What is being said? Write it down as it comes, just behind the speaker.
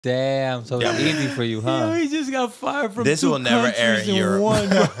Damn, so it's easy for you, huh? Yo, he just got fired from This will never air in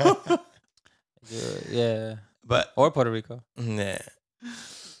Europe. Yeah. But or Puerto Rico. Yeah.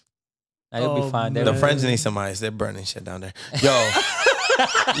 Now you'll be fine. The French need some ice. They're burning shit down there. Yo,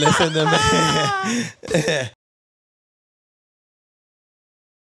 listen to me.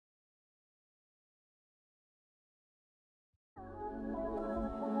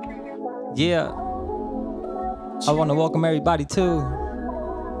 Yeah. I want to welcome everybody to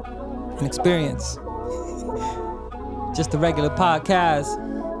an experience. Just a regular podcast.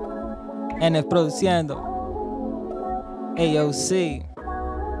 NF Produciendo. AOC.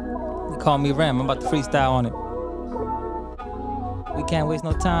 They call me Ram. I'm about to freestyle on it. We can't waste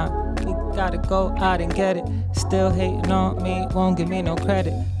no time. We gotta go out and get it. Still hating on me, won't give me no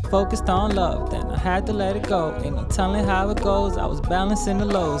credit. Focused on love, then I had to let it go. Ain't no telling how it goes. I was balancing the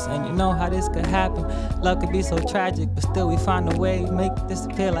lows, and you know how this could happen. Love could be so tragic, but still we find a way, make it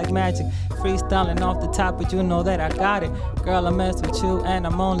disappear like magic. Freestyling off the top, but you know that I got it. Girl, I mess with you, and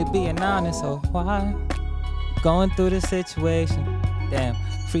I'm only being honest. So why? Going through this situation, damn.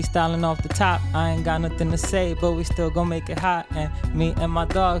 Freestyling off the top, I ain't got nothing to say, but we still gon' make it hot. And me and my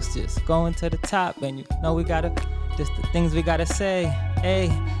dogs just going to the top, and you know we gotta, just the things we gotta say. Hey,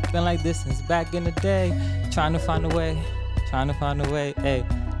 been like this since back in the day, trying to find a way, hey.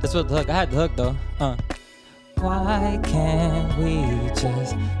 That's what the hook, I had the hook though, Why can't we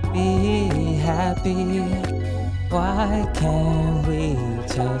just be happy? Why can't we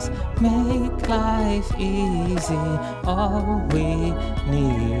just make life easy? All we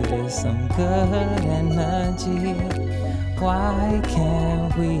need is some good energy. Why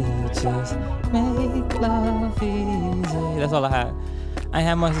can't we just make love easy? That's all I had. I ain't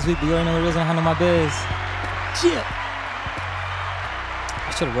had much this week, but you already know what it is. I handle my biz. Shit.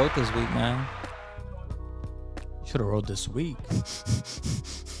 I should have wrote this week, man. Should have wrote this week.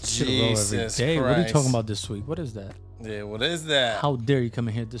 Jesus every day. Christ. What are you talking about this week? What is that? Yeah, what is that? How dare you come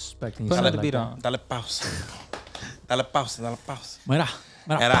in here disrespecting Put another like beat that? on. Dale pausa. Dale pausa, dale pausa. Mira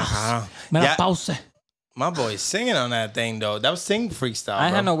pausa. Yeah. Pausa. My boy's singing on that thing, though. That was sing freestyle, I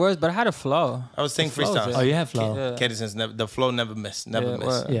ain't bro. had no words, but I had a flow. I was sing The flow's freestyle. just- Oh, you have flow. Yeah. Kedison's the flow never missed. Never Yeah,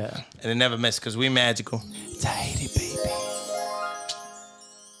 missed. word. Yeah. And it never missed because we magical. It's a Haiti, baby.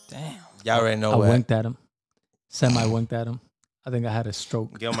 Damn. Y'all already know I what. winked at him. Semi-winked at him. I think I had a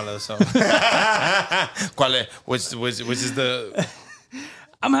stroke. Give him a little song. ¿Cuál es? Which is the...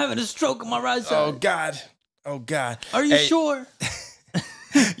 I'm having a stroke on my right side. Oh, God. Oh, God. Are you Hey, sure?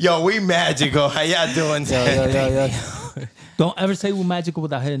 Yo, we magical. How y'all doing? Yo. Don't ever say we're magical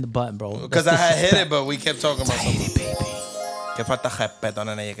without hitting the button, bro. Because I had hit it, but we kept talking about something. Que falta respeto,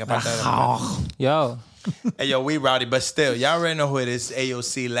 nene. Que falta respeto. Yo. Hey, yo, we rowdy, but still, y'all already know who it is.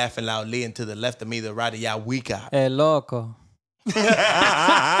 AOC laughing loudly, and to the left of me, the rowdy, y'all we got. El loco.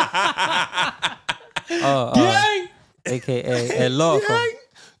 Gang! AKA El loco.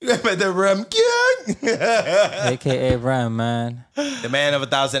 The Ram Gang. AKA Ram, man. The man of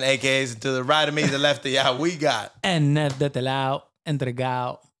 1,000 AKs, and to the right of me, the left of y'all we got. And de este lado,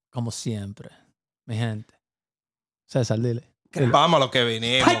 entregado, como siempre. Mi gente. César, dile. Vamos a lo que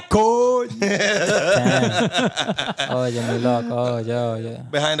vinimos. ¡Ay, coño! Damn. Oye, mi loco. Oye.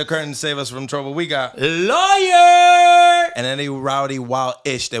 Behind the curtain, save us from trouble, we got. Lawyer! And any rowdy,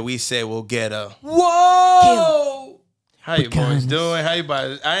 wild-ish that we say will get a. Whoa! How you boys doing? How you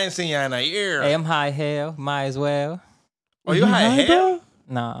boys? I ain't seen y'all in a year. Hey, I'm high hell. Might as well. Oh, you high hell?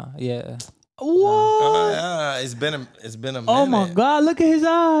 Nah, yeah. Whoa! Yeah, it's been a minute. Oh my God, look at his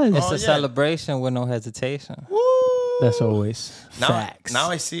eyes. It's a celebration with no hesitation. Woo. That's always facts. Now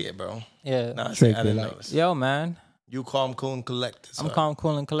I see it, bro. Yeah. Now I see it. I didn't Strictly notice. Yo, man. You calm, cool, and collected. I'm calm,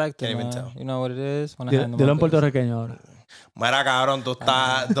 cool, and collected, Can't even man. tell. You know what it is? When I handle Dile my un business. puertorriqueño ahora. Mira, cabrón, tú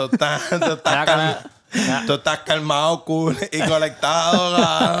estás calmado, cool y conectado,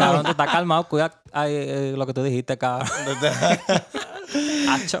 Cabrón, cabrón. tú estás calmado. Cuida lo que tú dijiste, cabrón.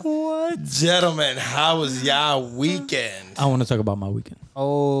 Acho. What? Gentlemen, how was y'all weekend? I want to talk about my weekend.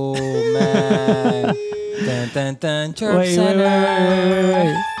 Oh, man. Dun, JURP Wait. Center.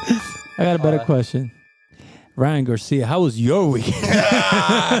 I got a better question. Ryan Garcia, how was your weekend?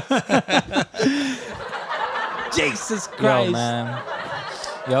 Jesus Christ.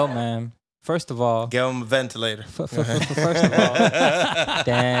 Yo, man. First of all. Give him a ventilator. First of all.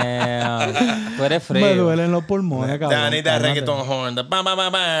 Damn. Tú eres Me frío. duelen los pulmones, cabrón. I need that Cálmate. reggaeton horn. The bam, bam,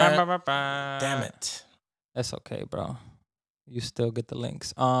 bam, bam. Damn it. That's okay, bro. You still get the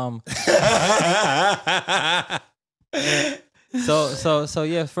links. So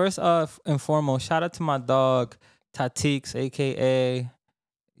yeah, first and foremost, shout out to my dog Tatix, aka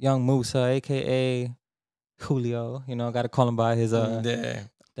Young Musa, aka Julio. You know, I gotta call him by his Yeah.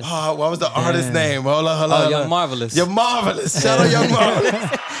 Oh, what was the artist's name? Hold on. Young Marvelous. Young Marvelous. Shout out Young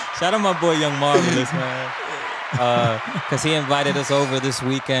Marvelous. Shout out my boy Young Marvelous, man. Because he invited us over this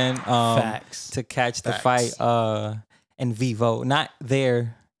weekend to catch the fight in vivo. Not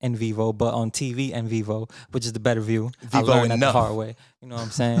there in vivo, but on TV in vivo, which is the better view. Vivo I learned that the enough. hard way. You know what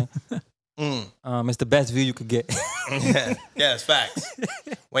I'm saying? It's the best view you could get. Yes, facts.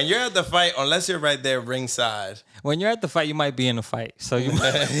 When you're at the fight, unless you're right there ringside. When you're at the fight, you might be in a fight. So you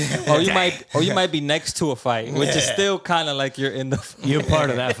might, or you might be next to a fight, which is still kind of like you're in the fight. You're part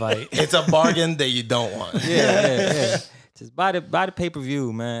of that fight. It's a bargain that you don't want. Yeah. Just buy the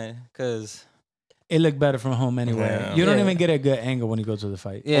pay-per-view, man, because it looked better from home anyway. Yeah. You don't even get a good angle when you go to the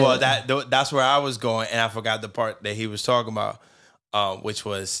fight. yeah. Well, that's where I was going, and I forgot the part that he was talking about, which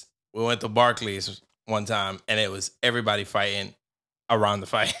was we went to Barclays one time, and it was everybody fighting around the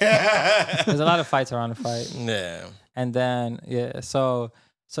fight. There's a lot of fights around the fight. Yeah. And then, so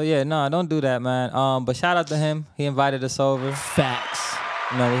yeah, no, don't do that, man. But shout out to him. He invited us over. Facts.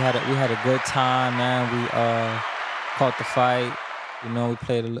 You know, we had a good time, man. We caught the fight. You know, we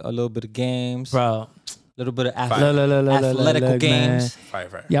played a little bit of games. Bro. A little bit of Athletical games. Fight.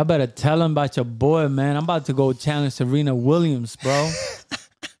 Y'all better tell him about your boy, man. I'm about to go challenge Serena Williams, bro.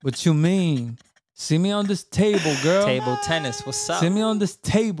 What you mean? See me on this table, girl. Table tennis. What's up? See me on this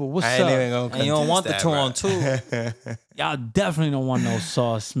table. What's I ain't up? even gonna And you don't want the contest 2-on-2. Y'all definitely don't want no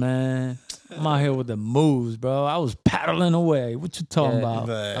sauce, man. I'm out here with the moves, bro. I was paddling away. What you talking about?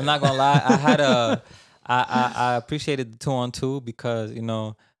 But I'm not gonna lie. I appreciated the 2-on-2 because you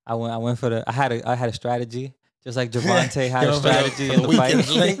know I went for I had a strategy. Just like Javante had a strategy in the fight.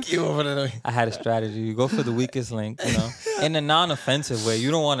 Link, you over there. I had a strategy. You go for the weakest link, you know, in a non-offensive way. You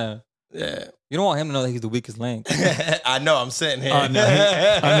don't want to. Yeah. You don't want him to know that he's the weakest link. I know. I'm sitting here. Oh,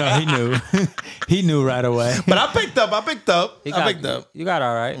 no, he knew. He knew right away. But I picked up. I picked up. You got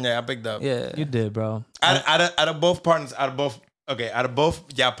all right. Yeah, I picked up. Yeah. You did, bro. Out of both partners, out of both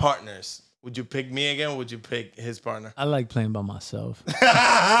y'all partners, would you pick me again or would you pick his partner? I like playing by myself. The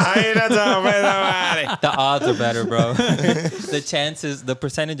odds are better, bro. The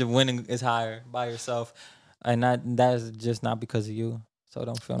percentage of winning is higher by yourself. And that's just not because of you. So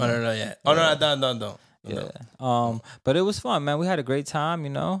don't feel No, yeah. Oh, no, don't. Yeah. But it was fun, man. We had a great time, you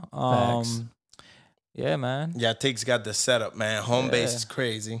know. Facts. Yeah, man. Yeah, Tiggs got the setup, man. Home base is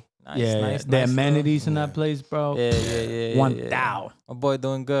crazy. Nice, the amenities in that place, bro. Yeah. 1,000. My boy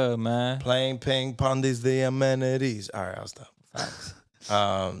doing good, man. Playing ping pong is the amenities. All right, I'll stop. Facts.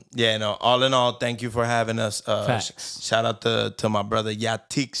 All in all, thank you for having us. Facts. Shout out to my brother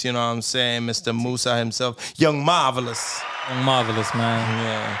Yatix, you know what I'm saying? Mr. Musa himself. Young Marvelous. Young Marvelous, man.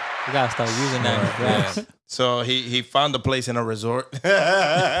 Yeah. You gotta start using that. Yeah. So he found a place in a resort.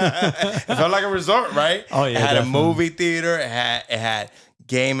 It felt like a resort, right? Oh, yeah, It had definitely. a movie theater. It had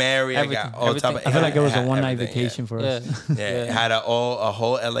game area. Everything, I feel like it was a had one-night everything, vacation for us. Yeah. It had a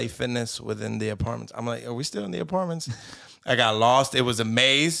whole LA Fitness within the apartments. I'm like, are we still in the apartments? I got lost. It was a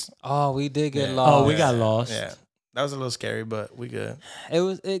maze. Oh, we did get Yeah. lost. Oh, we got lost. Yeah. That was a little scary, but we good.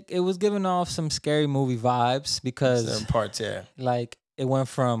 It was giving off some scary movie vibes because Certain parts, yeah. like it went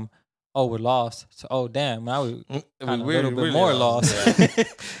from we're lost to damn, now we kind of a little bit really more lost. Yeah.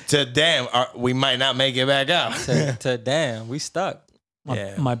 To damn, we might not make it back out. to damn, we stuck.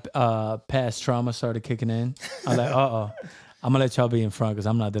 My past trauma started kicking in. I'm like, I'm gonna let y'all be in front because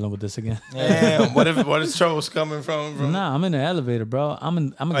I'm not dealing with this again. Damn, what if trouble's coming from? Nah, I'm in the elevator, bro. I'm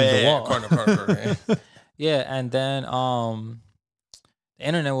against the wall. Corner. Yeah, and then the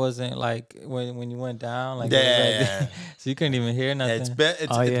internet wasn't like when you went down, like, Yeah. so you couldn't even hear nothing. It's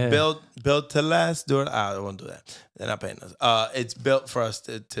built to last. I won't do that. They're not paying us. It's built for us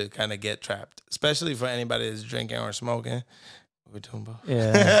to kind of get trapped, especially for anybody that's drinking or smoking. We're doing both.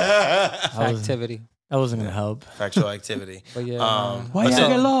 Yeah, Activity. that wasn't gonna help. Factual activity. But yeah, Why y'all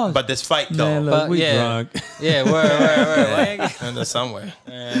get lost? But this fight though, Man, look, But we yeah. drunk. yeah, word. and there's somewhere.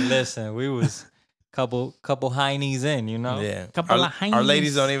 Man, listen, we was couple heinies in, you know. Yeah, Couple of our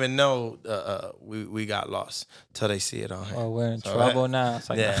ladies heinies. don't even know we got lost till they see it on here. Oh, we're in So trouble now. It's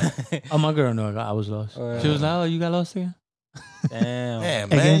like, Yeah. Oh, my girl knew I was lost. She was like, "Oh, you got lost again?" damn.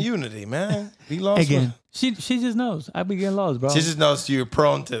 Man, Again. unity, man. We lost Again, she just knows I be getting lost, bro. She just knows you're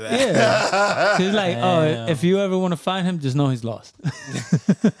prone to that. Yeah. She's like, Damn. if you ever want to find him, just know he's lost.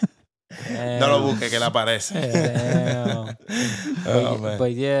 Damn. No lo busque que le aparece. Damn. Oh, man.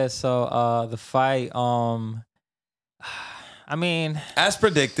 But yeah, so the fight, I mean, As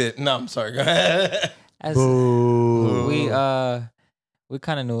predicted. No, I'm sorry. Go ahead. as Boo. we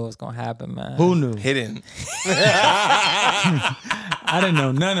kind of knew it was gonna happen, man. Who knew? Hidden. I didn't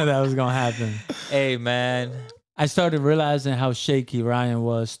know none of that was gonna happen. Hey, man. I started realizing how shaky Ryan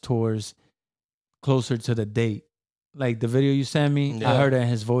was towards closer to the date. Like the video you sent me, I heard it in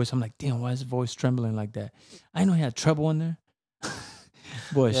his voice. I'm like, damn, why is his voice trembling like that? I know he had trouble in there.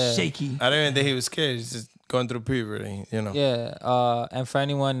 Boy, shaky. I don't even think he was scared. He's just going through puberty, you know. Yeah. And for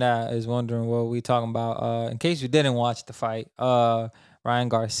anyone that is wondering what we talking about, in case you didn't watch the fight, Ryan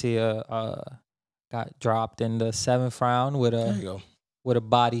Garcia got dropped in the 7th round with a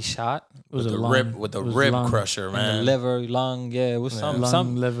body shot. It was with a rib lung. crusher, man. The liver, lung, it was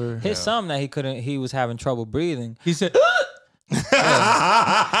some liver. Hit something that he was having trouble breathing. He said he did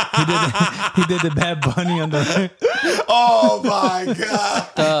the Bad Bunny on the Oh my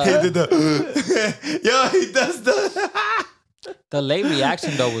god. He did he does the late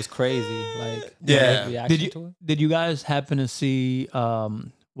reaction though was crazy. Like Did you guys happen to see there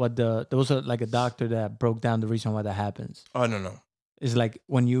was a doctor that broke down the reason why that happens? Oh no. It's like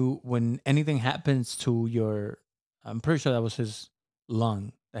when anything happens to your, I'm pretty sure that was his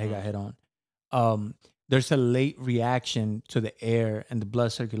lung that he got hit on. There's a late reaction to the air and the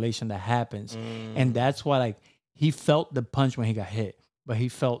blood circulation that happens. And that's why like he felt the punch when he got hit, but he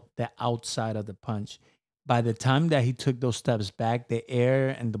felt the outside of the punch. By the time that he took those steps back, the air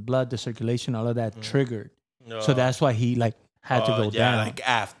and the blood, the circulation, all of that triggered. So that's why he like had to go down. Like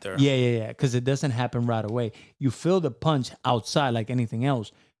after. Yeah. Because it doesn't happen right away. You feel the punch outside like anything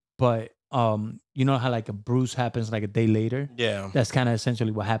else, but you know how like a bruise happens like a day later? Yeah. That's kind of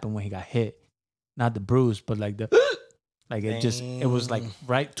essentially what happened when he got hit. Not the bruise, but like the like it was like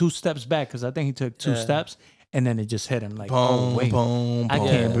right 2 steps back because I think he took 2 steps and then it just hit him like, oh wait, I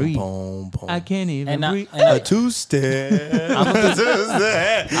can't breathe. I can't even breathe. A 2-step.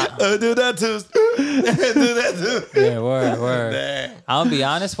 Do that 2-step. Do that 2. Yeah, word. Damn. I'll be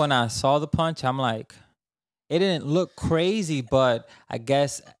honest, when I saw the punch, I'm like, it didn't look crazy, but I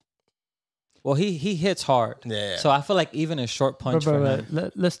guess, well, he hits hard. Yeah. So I feel like even a short punch for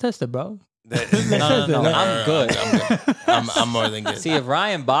him. Let's test it, bro. No, I'm good. I'm more than good. See, if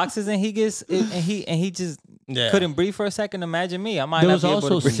Ryan boxes and he gets and he just couldn't breathe for a second, imagine me. I might. There not was be able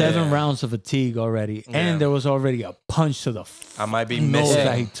also to breathe. 7 rounds of fatigue already, and there was already a punch to the I might be nose missing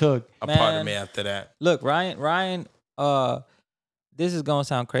that he took. a part of me after that. Look, Ryan. This is gonna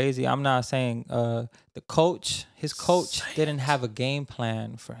sound crazy. I'm not saying his coach didn't have a game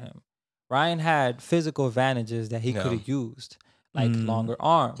plan for him. Ryan had physical advantages that he could have used. Like longer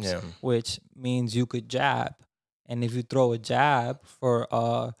arms, which means you could jab. And if you throw a jab for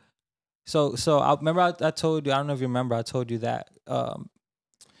so I remember I told you, I don't know if you remember, I told you that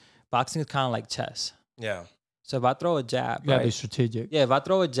boxing is kind of like chess. Yeah. So if I throw a jab, you gotta be strategic. Yeah, if I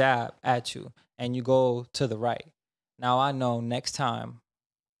throw a jab at you and you go to the right, now I know next time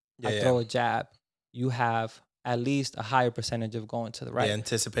I throw a jab, you have at least a higher percentage of going to the right. The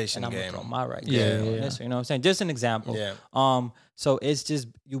anticipation and game. I'm gonna throw my right. Yeah. You know what I'm saying? Just an example. Yeah. So it's just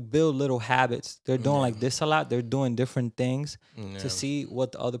you build little habits. They're doing like this a lot. They're doing different things to see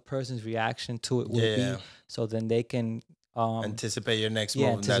what the other person's reaction to it will be. So then they can anticipate your next move.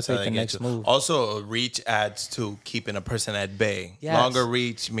 And that's how they the get next you. move. Also, reach adds to keeping a person at bay. Yes. Longer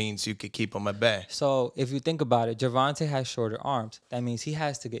reach means you could keep them at bay. So if you think about it, Gervonta has shorter arms. That means he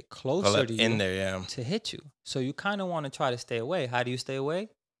has to get closer to you to hit you. So you kind of want to try to stay away. How do you stay away?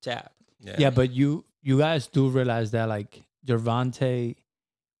 Jab. Yeah, but you guys do realize that like Gervonta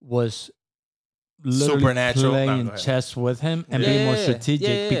was literally supernatural playing chess with him and being more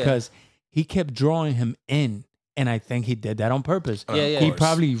strategic because he kept drawing him in. And I think he did that on purpose. He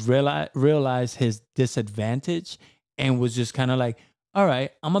probably realized his disadvantage and was just kind of like, all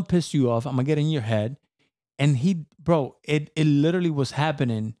right, I'm going to piss you off. I'm going to get in your head. And it literally was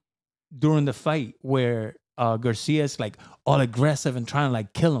happening during the fight where Garcia's like all aggressive and trying to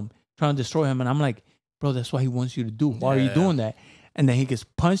like kill him, trying to destroy him. And I'm like, bro, that's what he wants you to do. Why are you doing that? And then he gets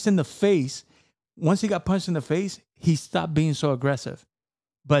punched in the face. Once he got punched in the face, he stopped being so aggressive.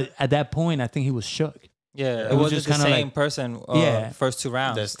 But at that point, I think he was shook. Yeah, it wasn't just the same like, person. First 2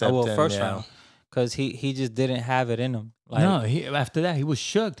 rounds. First round, because he just didn't have it in him. Like, no, after that he was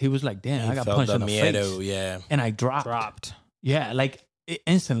shook. He was like, "Damn, I got punched in the face." And I dropped. Yeah, like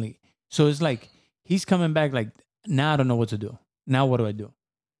instantly. So it's like he's coming back. Like now, I don't know what to do. Now, what do I do?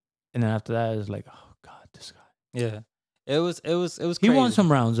 And then after that, it's like, oh God, this guy. Yeah, it was crazy. He won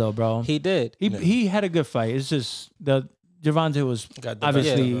some rounds though, bro. He did. He had a good fight. It's just Gervonta was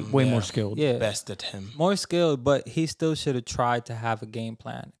obviously way more skilled. Yeah, bested him. More skilled, but he still should have tried to have a game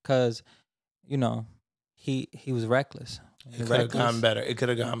plan because, you know, he was reckless. It could have gone better.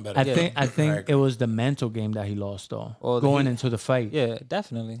 I think it was the mental game that he lost though. Going into the fight. Yeah,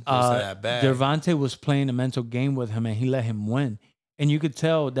 definitely. Gervonta was playing a mental game with him and he let him win. And you could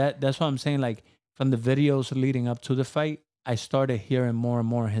tell that's what I'm saying. Like from the videos leading up to the fight, I started hearing more and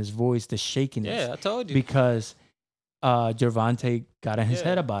more his voice, the shakiness. Yeah, I told you. Because Gervonta got in his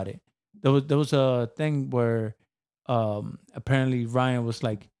head about it. There was a thing where apparently Ryan was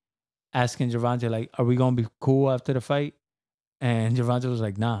like asking Gervonta, like, are we gonna be cool after the fight? And Gervonta was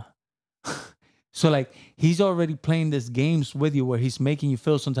like, nah. So like he's already playing this games with you where he's making you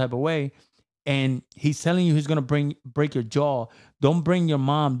feel some type of way. And he's telling you he's gonna break your jaw. Don't bring your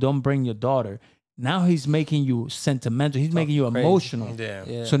mom, don't bring your daughter. Now he's making you sentimental. He's making you emotional.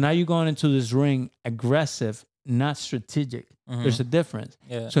 Yeah. So now you're going into this ring aggressive, not strategic. There's a difference.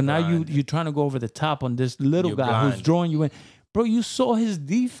 Yeah. So now you're trying to go over the top on this little guy who's drawing you in. Bro, you saw his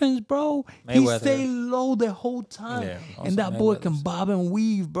defense, bro. He stayed low the whole time. Yeah. And that boy can bob and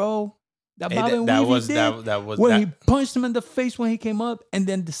weave, bro. That bob and weave that was where he punched him in the face when he came up. And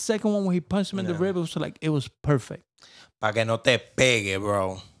then the second one when he punched him in the rib, it was perfect. Pa que no te pegue,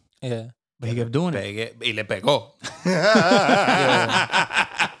 bro. Yeah. But he kept doing it. Y le pegó.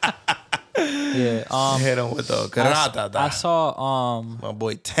 Yeah. Hit him with the karata. I saw my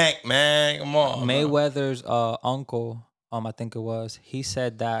boy Tank, man. Come on. Mayweather's uncle, I think it was, he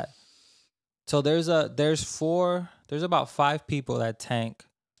said that so there's about 5 people that Tank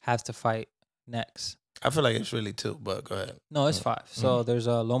has to fight next. I feel like it's really 2, but go ahead. No, it's 5. So there's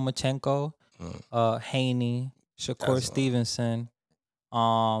Lomachenko, Haney, Shakur Stevenson,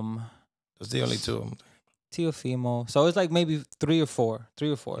 Those the only 2 of them. Teofimo. So it's like maybe 3 or 4.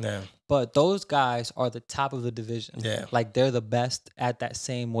 Yeah. But those guys are the top of the division. Yeah. Like they're the best at that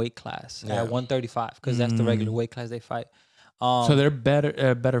same weight class at 135 because that's the regular weight class they fight. So they're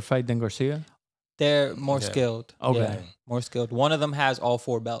better fight than Garcia? They're more skilled. Okay. Yeah, more skilled. One of them has all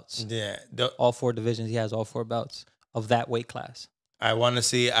 4 belts. Yeah. All 4 divisions. He has all 4 belts of that weight class.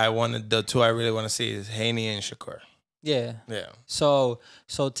 The 2 I really want to see is Haney and Shakur. Yeah. Yeah. So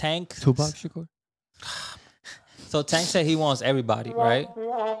Tank. Tupac Shakur? So Tank said he wants everybody, right?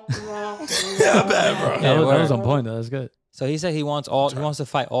 Yeah, bad, bro. Yeah, that was on point though. That's good. So he said he wants to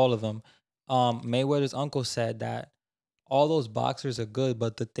fight all of them. Mayweather's uncle said that all those boxers are good,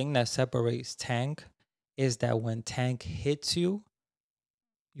 but the thing that separates Tank is that when Tank hits you,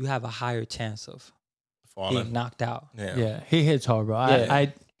 you have a higher chance of being knocked out. Yeah, he hits hard, bro.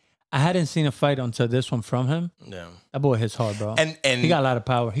 I hadn't seen a fight until this one from him. Yeah, that boy hits hard, bro. And he got a lot of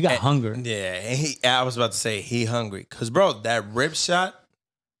power. He got hunger. Yeah, and I was about to say he hungry because, bro, that rib shot.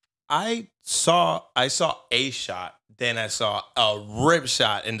 I saw a shot, then I saw a rib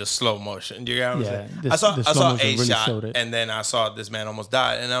shot in the slow motion. You get what I'm saying? I saw a really shot, and then I saw this man almost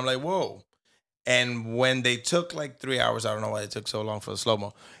died, and I'm like, whoa. And when they took like 3 hours, I don't know why it took so long for the slow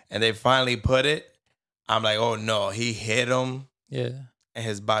mo, and they finally put it, I'm like, oh no, he hit him. Yeah. And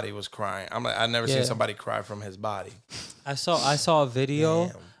his body was crying. I'm like, I've never seen somebody cry from his body. I saw a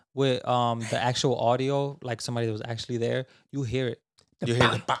video with the actual audio, like somebody that was actually there. You hear it. You hear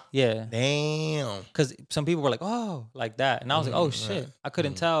the pop. Yeah. Damn. Because some people were like, oh, like that. And I was like, oh, shit. I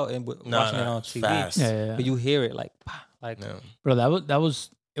couldn't tell watching it on TV. Fast. Yeah. But you hear it like, Bro,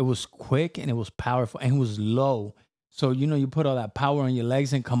 it was quick and it was powerful and it was low. So, you put all that power on your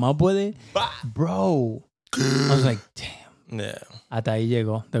legs and come up with it. Bro. I was like, damn. Yeah. Hasta ahí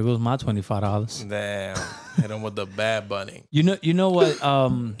llegó. There goes my $25. Damn. Hit him with the Bad Bunny. You know what?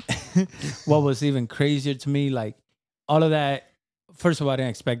 What was even crazier to me? Like, all of that. First of all, I didn't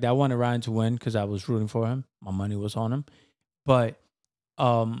expect that. I wanted Ryan to win because I was rooting for him. My money was on him. But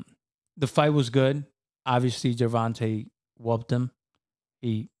the fight was good. Obviously, Gervonta whooped him.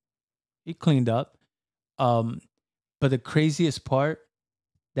 He cleaned up. But the craziest part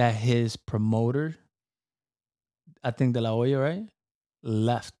that his promoter, I think De La Hoya, right?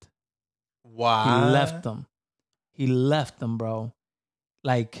 Left. Wow. He left them, bro.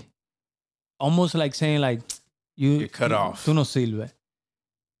 Like, almost like saying, like, you're cut off. Tú no sirve.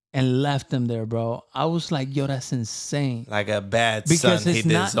 And left him there, bro. I was like, yo, that's insane. Like a bad son, he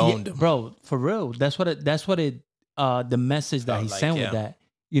disowned him. Bro, for real. That's what it the message that he sent with that.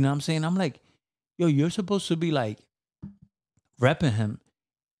 You know what I'm saying? I'm like, yo, you're supposed to be like repping him.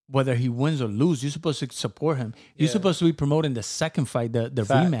 Whether he wins or lose, you're supposed to support him. You're supposed to be promoting the second fight, the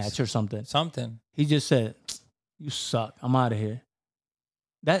rematch or something. He just said, you suck. I'm out of here.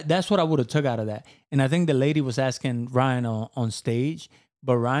 That's what I would have took out of that. And I think the lady was asking Ryan on stage,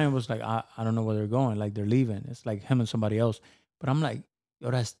 but Ryan was like, I don't know where they're going. Like, they're leaving. It's like him and somebody else. But I'm like,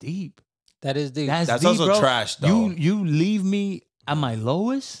 yo, that's deep. That is deep. That's deep, also bro. trash, though. You leave me at my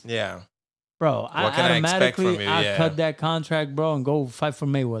lowest? Yeah. Bro, what can I expect from you? I cut that contract, bro, and go fight for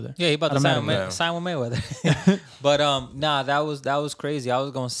Mayweather. Yeah, he about to sign with Mayweather. But that was crazy. I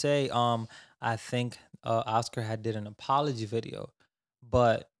was gonna say, I think Oscar did an apology video,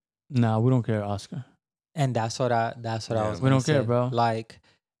 but Nah, we don't care, Oscar. And that's what I was. We don't say. care, bro. Like,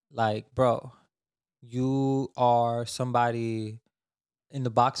 bro, you are somebody in the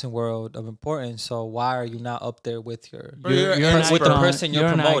boxing world of importance. So why are you not up there with your you're an with icon. the person you're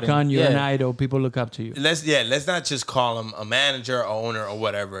promoting? An icon. You're an idol. People look up to you. Let's not just call him a manager or owner or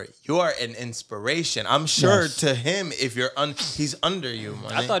whatever. You are an inspiration. I'm sure to him, if you're he's under you,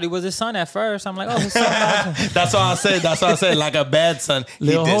 man. I thought he was his son at first. I'm like, oh, his son. That's all I said. That's all I said. Like a bad son,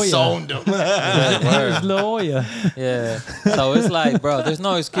 Lil he disowned him. It's Lil Oya. Yeah. So it's like, bro, there's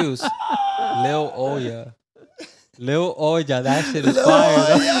no excuse. Lil Oya. Lil Oya, that shit is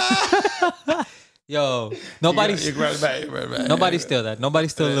fire. Yo, nobody's steal that. Nobody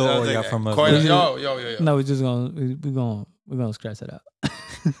steal Lil Oya from us. Yo. No, we're just gonna scratch it out.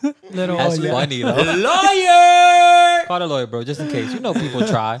 Little That's Oya. funny though. Lawyer. Call a lawyer, bro, just in case. You know people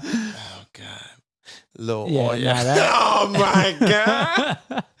try. Oh God, Lil Yeah, Oya. nah, that- Oh my God.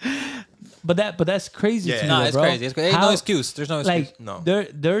 But that's crazy to me, Nah, it's bro. crazy. Ain't no excuse. There's no excuse. Like No.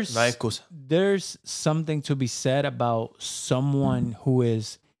 there's something to be said about someone who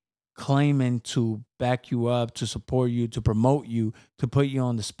is claiming to back you up, to support you, to promote you, to put you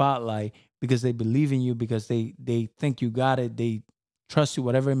on the spotlight because they believe in you, because they think you got it, they trust you,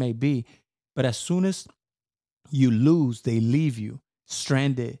 whatever it may be. But as soon as you lose, they leave you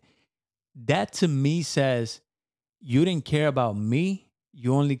stranded. That to me says you didn't care about me.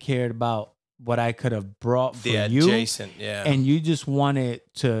 You only cared about what I could have brought for The you. adjacent, yeah. And you just wanted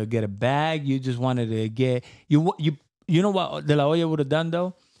to get a bag. You just wanted to get you know what De La Hoya would have done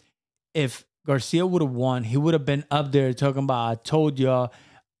though? If Garcia would have won, he would have been up there talking about, I told y'all,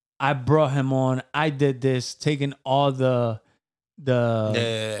 I brought him on, I did this, taking all the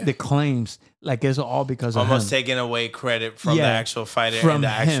claims. Like it's all because of him. Almost taking away credit from the actual fighter from and the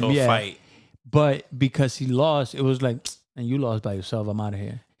actual fight. But because he lost, it was like, and you lost by yourself, I'm out of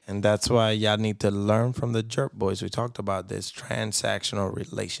here. And that's why y'all need to learn from the JURP boys. We talked about this. Transactional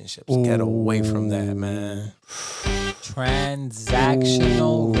relationships. Ooh. Get away from that, man.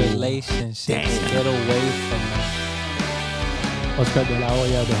 Transactional relationships. Damn. Get away from that. Oscar De La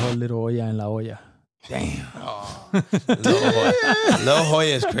Hoya dejó Little Oya en la olla. Damn. Oh. Lil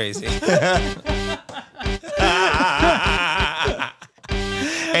Hoya is crazy.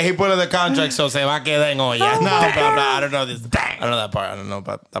 Hey, he put in the contract, so se va a quedar en olla. No, I don't know this. I don't know that part. I don't know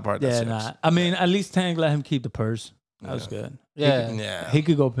about that part. Yeah, nah. I mean, at least Tank let him keep the purse. That was good. Yeah. He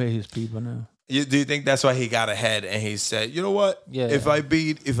could go pay his people now. Do you think that's why he got ahead and he said, you know what? Yeah. If I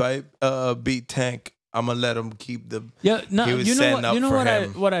beat Tank, I'm gonna let him keep the. Yeah, no. He was You know setting what? up You know for what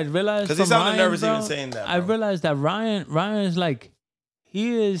him. what I realized? Because he from sounded Ryan, nervous bro? even saying that. I Bro. realized that Ryan is like,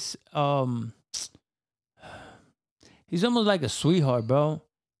 he is he's almost like a sweetheart, bro.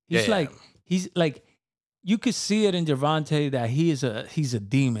 He's like you could see it in Gervonta that he's a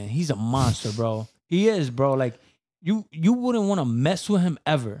demon. He's a monster, bro. He is, bro. Like you wouldn't want to mess with him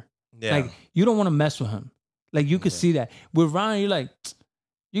ever. Yeah. Like you don't want to mess with him. Like you could see that. With Ryan, you're like,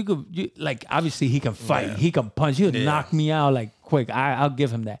 like obviously he can fight, he can punch, he'll knock me out like quick. I'll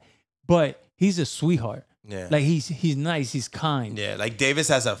give him that. But he's a sweetheart. Yeah. Like he's nice, he's kind. Yeah, like Davis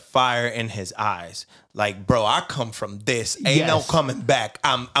has a fire in his eyes. Like, bro, I come from this. Ain't no coming back.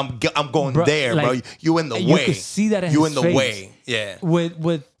 I'm going Bro, there, like, bro. You in the way. You can see that in you his in the face. way. Yeah.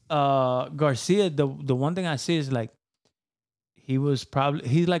 With Garcia, the one thing I see is like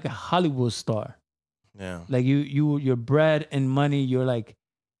he's like a Hollywood star. Yeah. Like you're bread and money, you're like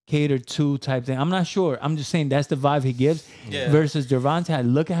catered to type thing. I'm not sure. I'm just saying that's the vibe he gives. Yeah. Versus Gervonta, I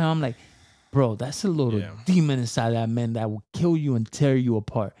look at him, I'm like, bro, that's a little demon inside that man that will kill you and tear you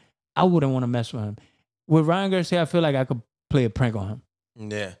apart. I wouldn't want to mess with him. With Ryan Garcia, I feel like I could play a prank on him.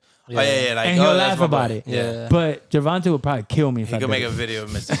 Yeah. Oh, yeah. Like, and he'll laugh about it. Yeah. But Gervonta would probably kill me if he I could did make it. a video of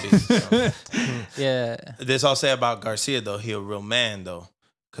Mr. Beast. So. Yeah. This I'll say about Garcia, though. He a real man, though.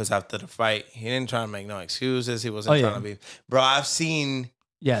 Because after the fight, he didn't try to make no excuses. He wasn't trying to be... Bro, I've seen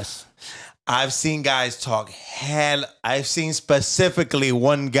guys talk hell. I've seen specifically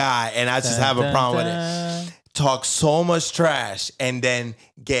one guy, and I just have a problem with it. Talk so much trash and then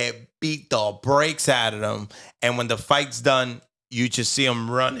get beat the brakes out of them. And when the fight's done, you just see him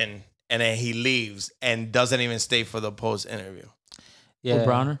running, and then he leaves and doesn't even stay for the post interview. Yeah, With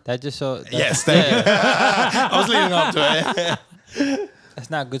Browner? That just so. Yes, thank you. I was leading up to it. That's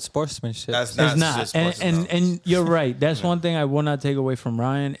not good sportsmanship. That's not. It's not. And you're right. That's one thing I will not take away from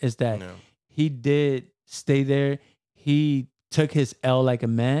Ryan is that he did stay there. He took his L like a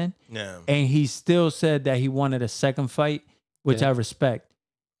man. Yeah. And he still said that he wanted a second fight, which I respect.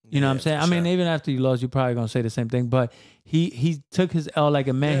 You know what I'm saying? I mean, even after you lost, you're probably gonna say the same thing. But he took his L like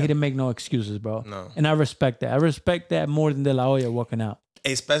a man. He didn't make no excuses, bro. No. And I respect that. I respect that more than De La Hoya walking out.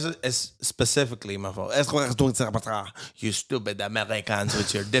 Specifically, my fault. You stupid Americans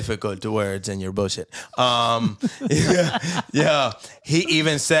with your difficult words and your bullshit. Yeah. He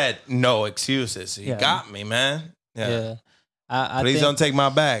even said no excuses. He got me, man. Yeah. Please don't take my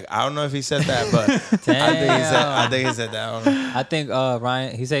bag. I don't know if he said that, but I think he said that. I think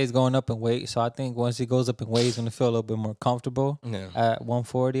Ryan, he said he's going up in weight. So I think once he goes up in weight, he's going to feel a little bit more comfortable at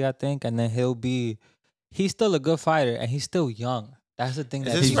 140, I think. And then he's still a good fighter and he's still young. That's the thing.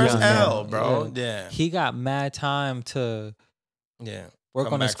 It's his first L, bro. Yeah. He got mad time to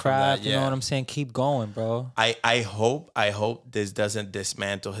work on his craft. You know what I'm saying? Keep going, bro. I hope this doesn't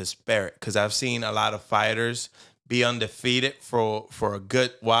dismantle his spirit, because I've seen a lot of fighters be undefeated for a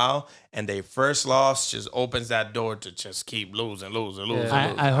good while, and their first loss just opens that door to just keep losing.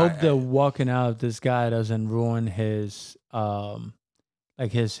 I hope the walking out of this guy doesn't ruin his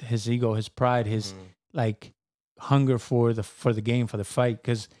like his ego, his pride, his like hunger for the game, for the fight,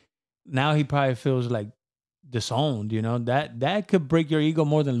 because now he probably feels like disowned. You know, that could break your ego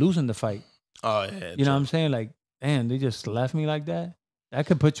more than losing the fight. Oh yeah, you know what I'm saying? Like, damn, they just left me like that. That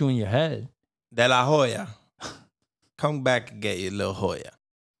could put you in your head. De La Hoya. Come back and get your little Hoya.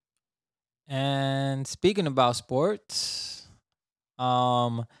 And speaking about sports,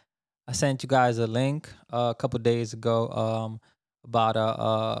 I sent you guys a link a couple days ago about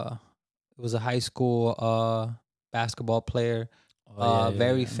it was a high school basketball player,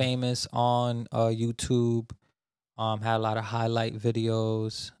 very famous on YouTube. Had a lot of highlight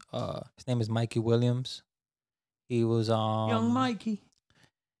videos. His name is Mikey Williams. He was young Mikey.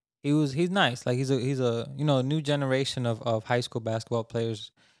 He's nice. Like he's a new generation of high school basketball players.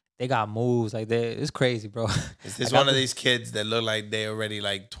 They got moves like it's crazy, bro. Is this one of these kids that look like they already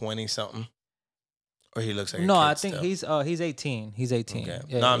like 20 something, or he looks like no? A kid I think still? he's 18. He's 18. Okay.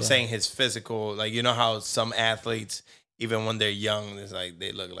 Yeah, I'm saying his physical. Like, you know how some athletes, even when they're young, it's like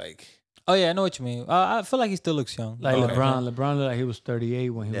they look like. Oh yeah, I know what you mean. I feel like he still looks young. Like LeBron looked like he was 38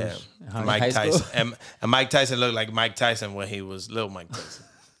 when he was in Mike high Tyson. And Mike Tyson looked like Mike Tyson when he was little Mike Tyson.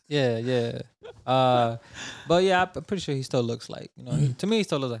 Yeah. But yeah, I'm pretty sure he still looks like, to me he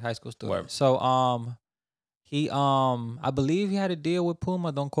still looks like high school student. Word. So he I believe he had a deal with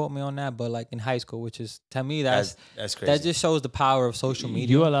Puma. Don't quote me on that, but like in high school, which is, to me, that's crazy. That just shows the power of social media.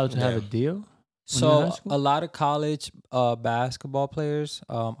 You allowed to have a deal? So a lot of college basketball players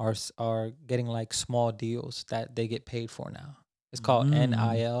are getting like small deals that they get paid for now. It's called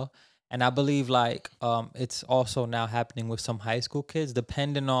NIL. And I believe like it's also now happening with some high school kids,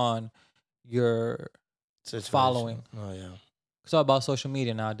 depending on your following. Oh yeah. It's all about social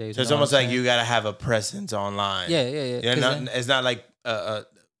media nowadays. So it's almost like you gotta have a presence online. Yeah. It's not like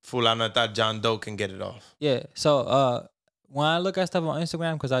fulano tal John Doe can get it off. Yeah. So when I look at stuff on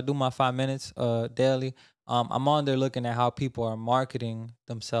Instagram, because I do my 5 minutes daily, I'm on there looking at how people are marketing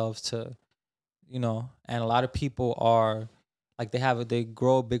themselves to, and a lot of people are. Like they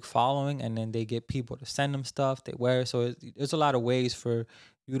grow a big following, and then they get people to send them stuff they wear. So there's a lot of ways for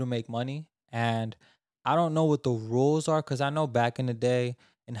you to make money. And I don't know what the rules are, because I know back in the day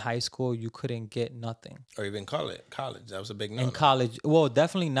in high school you couldn't get nothing. Or even college. That was a big no. In college, well,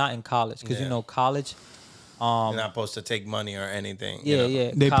 definitely not in college, because college. You're not supposed to take money or anything. Yeah.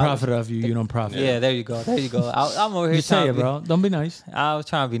 They profit off you. You don't profit. Yeah, there you go. I'm over here. You say it, bro. Don't be nice. I was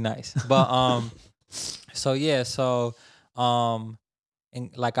trying to be nice, but and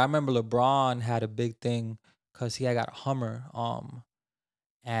like I remember LeBron had a big thing because he had got a Hummer,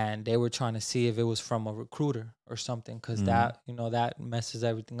 and they were trying to see if it was from a recruiter or something, because that messes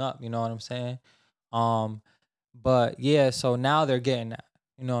everything up. You know what I'm saying? But yeah, so now they're getting that.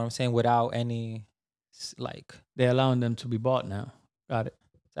 You know what I'm saying? Without any like, they're allowing them to be bought now. Got it.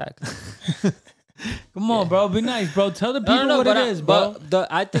 Exactly. Come on, bro. Be nice, bro. Tell the people what it is, bro.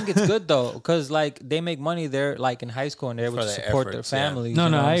 But I think it's good though, because like they make money there, like in high school, and they're able to support their families. No,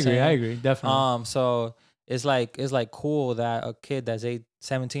 I agree, definitely. So it's like cool that a kid that's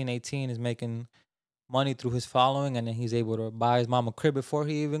 17, 18 is making money through his following, and then he's able to buy his mom a crib before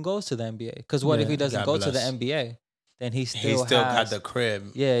he even goes to the NBA. Because what if he doesn't go to the NBA? Then he still got the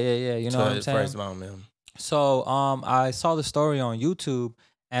crib. Yeah. You know what I'm saying? First mom, man. So I saw the story on YouTube.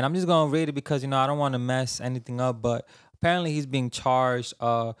 And I'm just going to read it because, I don't want to mess anything up. But apparently he's being charged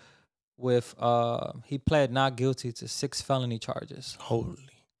with, he pled not guilty to 6 felony charges. Holy.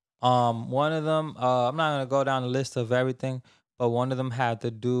 One of them, I'm not going to go down the list of everything, but one of them had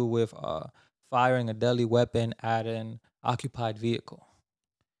to do with firing a deadly weapon at an occupied vehicle.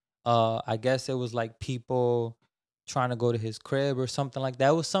 I guess it was like people trying to go to his crib or something like that.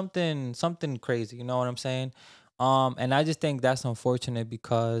 It was something crazy, you know what I'm saying? And I just think that's unfortunate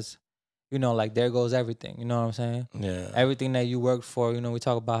because, you know, like there goes everything, you know what I'm saying? Yeah. Everything that you worked for, you know, we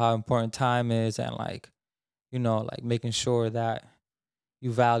talk about how important time is and like, you know, like making sure that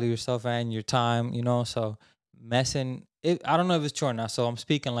you value yourself and your time, you know, so messing it, I don't know if it's true or not, so I'm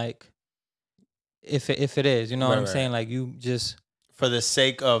speaking like if it is, you know what I'm saying? Like you just for the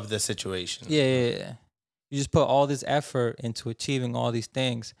sake of the situation. Yeah. You just put all this effort into achieving all these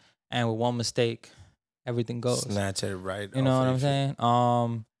things, and with one mistake, everything goes. Snatch it right. You know what I'm saying?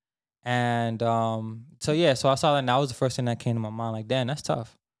 So yeah, so I saw that, and that was the first thing that came to my mind. Like, damn, that's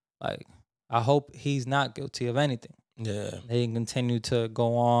tough. Like, I hope he's not guilty of anything. Yeah. He can continue to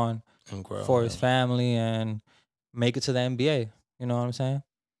go on and grow, for his family and make it to the NBA. You know what I'm saying?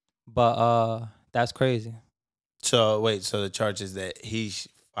 But that's crazy. So wait, so the charge is that he's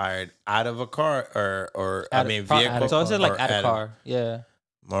fired out of a car or vehicle. So it's like at a car. Yeah.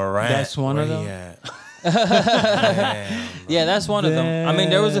 Morant. That's one of them. Damn, yeah, that's one of them. I mean,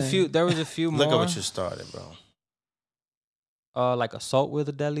 there was a few more. Look at what you started, bro. Like assault with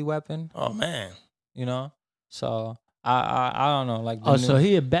a deadly weapon. Oh man. You know? So I don't know. Like so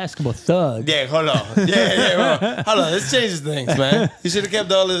he a basketball thug. Yeah, hold on. Yeah, hold on. This changes things, man. You should have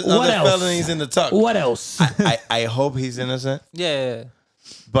kept all his other felonies in the tuck. What else? I hope he's innocent. Yeah.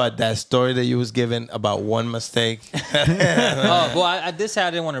 But that story that you was given about one mistake. Oh, well, I did say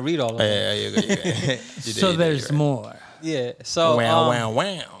I didn't want to read all of it. Yeah, you did. So there's more. Yeah. So wow.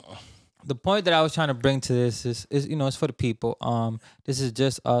 The point that I was trying to bring to this is you know, it's for the people. This is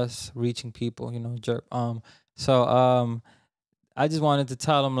just us reaching people, you know, JURP. So I just wanted to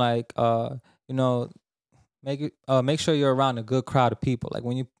tell them, like, you know, make sure you're around a good crowd of people. Like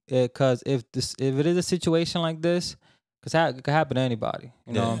when you, because if it is a situation like this, because it could happen to anybody.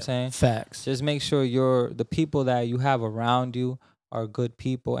 You know what I'm saying? Facts. Just make sure the people that you have around you are good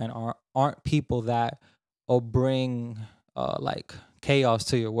people and aren't people that will bring like chaos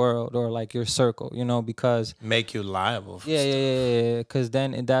to your world or like your circle. You know, because make you liable. For yeah. Because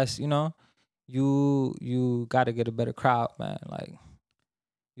then that's, you know, you got to get a better crowd, man. Like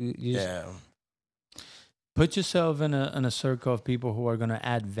you put yourself in a circle of people who are going to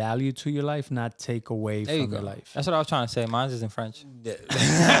add value to your life, not take away from your life. That's what I was trying to say. Mine's is in French.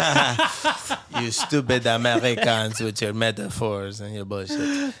 You stupid Americans with your metaphors and your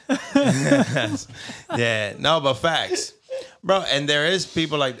bullshit. Yeah, no, but facts. Bro, and there is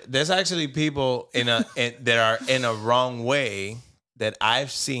people like, there's actually people that are in a wrong way that I've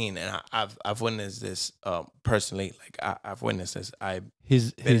seen, and I've witnessed this personally. Like I've witnessed this.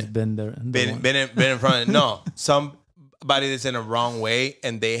 He's been there. Been in front of somebody that's in a wrong way,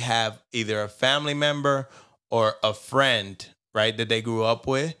 and they have either a family member or a friend, right, that they grew up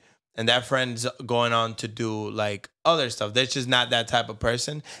with, and that friend's going on to do like other stuff. They're just not that type of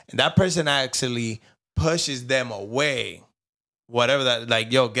person, and that person actually pushes them away. Whatever that,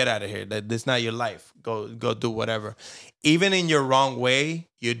 like, yo, get out of here. That's not your life. Go do whatever. Even in your wrong way,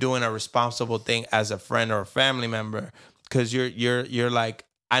 you're doing a responsible thing as a friend or a family member, because you're like,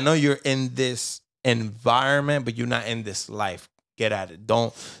 I know you're in this environment, but you're not in this life. Get at it.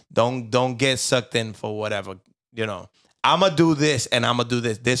 Don't get sucked in for whatever. You know, I'm gonna do this and I'm gonna do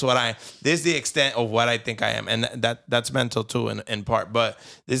this. This is the extent of what I think I am, and that's mental too in part. But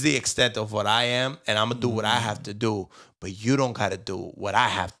this is the extent of what I am, and I'm gonna do what I have to do. But you don't got to do what I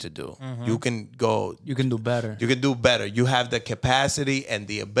have to do. Mm-hmm. You can go. You can do better. You can do better. You have the capacity and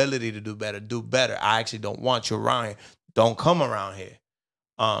the ability to do better. Do better. I actually don't want you around here. Don't come around here.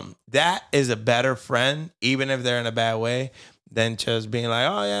 That is a better friend, even if they're in a bad way, than just being like,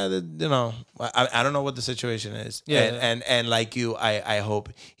 oh yeah, you know, I don't know what the situation is. Yeah. And like you, I hope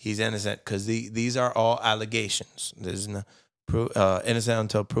he's innocent, because these are all allegations. There's no innocent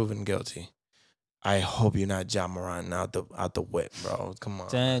until proven guilty. I hope you're not Ja Morant out the whip, bro. Come on.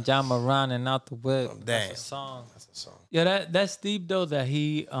 Damn, Ja Morant and out the whip. Damn. That's a song. Yeah, that's deep though, that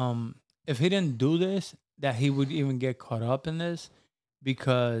he if he didn't do this, that he would even get caught up in this,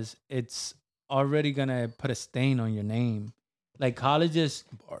 because it's already gonna put a stain on your name. Like colleges,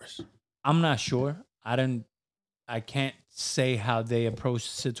 bars. I'm not sure. I can't say how they approach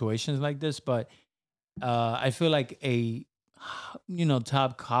situations like this, but I feel like a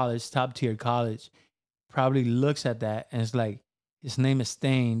top tier college probably looks at that and it's like, his name is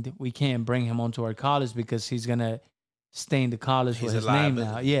stained. We can't bring him onto our college because he's gonna stain the college with his name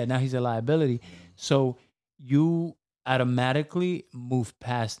now. Yeah, now he's a liability. So you automatically move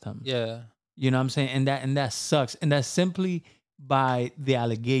past him. Yeah. You know what I'm saying? And that sucks. And that's simply by the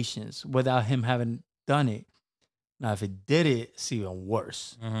allegations without him having done it. Now, if he did it, it's even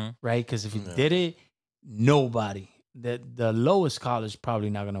worse, right? Because if he did it, nobody. The lowest college probably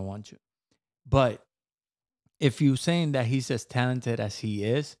not gonna want you. But if you're saying that he's as talented as he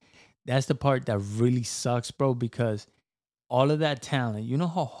is, that's the part that really sucks, bro, because all of that talent, you know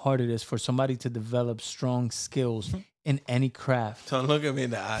how hard it is for somebody to develop strong skills in any craft. Don't look at me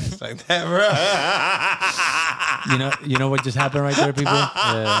in the eyes like that, bro. You know what just happened right there, people?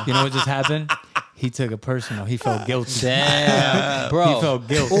 Yeah. You know what just happened? He took it personal. He felt guilty. Damn, bro. He felt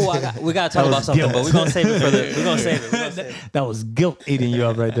guilty. Oh, we gotta talk about something, but we're gonna save it for the. We're gonna save it. That was guilt eating you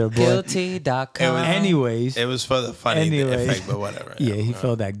up right there, boy. Guilty.com. Anyways, it was for the funny effect, but whatever. Yeah, he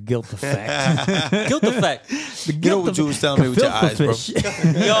felt that guilt effect. Guilt effect. The guilt, you know what you was telling me with your eyes, bro.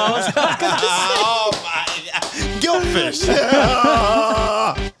 Yo, I was talking to oh my God. Guiltfish.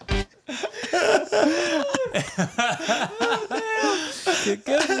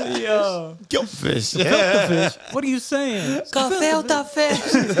 Yo, Guiltfish. Guiltfish. What are you saying? Gefilte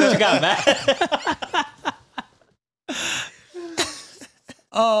fish. You got mad.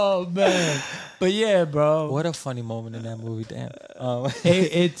 Oh man, but yeah, bro. What a funny moment in that movie. Damn.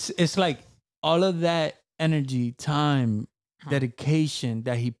 It's like all of that energy, time, dedication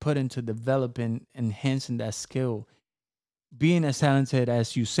that he put into developing, enhancing that skill, being as talented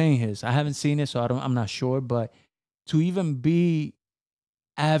as you saying his. I haven't seen it, so I'm not sure, but to even be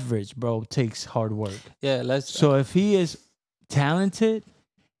average, bro, takes hard work. Yeah, So if he is talented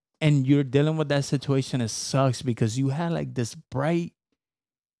and you're dealing with that situation, it sucks because you had like this bright,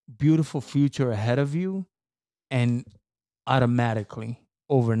 beautiful future ahead of you, and automatically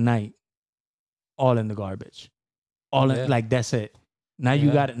overnight, all in the garbage. Like that's it. Now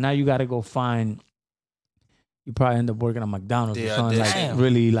you got it. Now you got to go find. You probably end up working at McDonald's or something like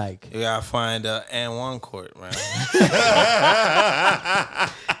really like. You gotta find an one court, man.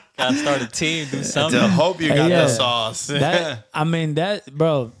 Gotta start a team, do something. To hope you got the sauce.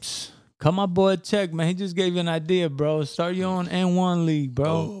 Bro. Come my boy check, man. He just gave you an idea, bro. Start your own N1 league, bro.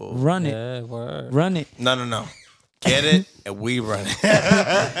 Oh. Run it. Yeah, word. Run it. No. Get it and we run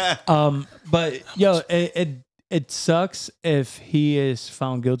it. But yo, it sucks if he is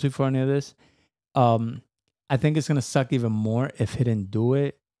found guilty for any of this. I think it's gonna suck even more if he didn't do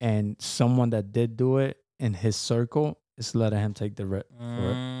it, and someone that did do it in his circle is letting him take the rip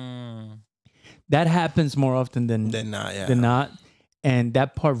for it. That happens more often than not. Yeah. Than not, and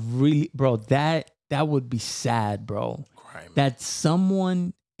that part really, bro. That would be sad, bro. Crime. That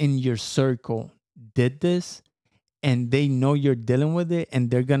someone in your circle did this, and they know you're dealing with it,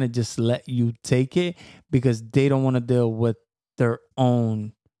 and they're gonna just let you take it because they don't want to deal with their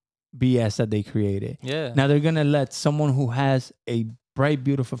own BS that they created. Yeah. Now they're gonna let someone who has a bright,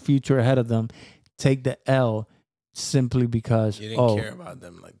 beautiful future ahead of them take the L simply because you didn't care about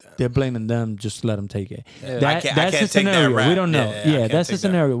them like that. They're blaming them. Just let them take it. Yeah. That's a scenario we don't know. Yeah, that's a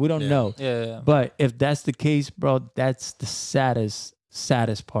scenario we don't know. Yeah. But if that's the case, bro, that's the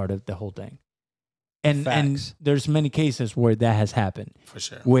saddest part of the whole thing. And there's many cases where that has happened. For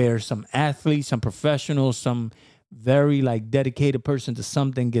sure. Where some athletes, some professionals, some very like dedicated person to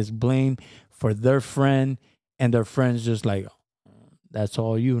something gets blamed for their friend, and their friend's just like, that's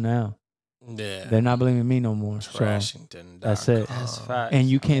all you now. Yeah. They're not blaming me no more. Washington. That's it. That's facts. And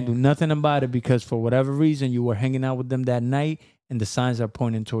you can't do nothing about it because for whatever reason you were hanging out with them that night and the signs are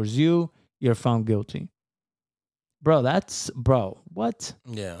pointing towards you, you're found guilty. Bro, what?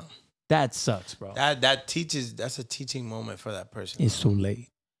 Yeah. That sucks, bro. That's a teaching moment for that person. It's too late.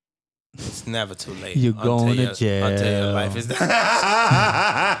 It's never too late. You're going to jail. Until your life is done.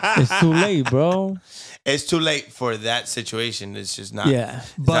 It's too late, bro. It's too late for that situation. It's just not. Yeah,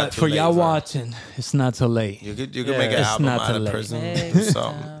 but for y'all watching, it's not too late. You could make an album out of prison.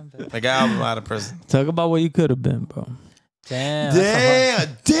 Make an album out of prison. Talk about what you could have been, bro. Damn.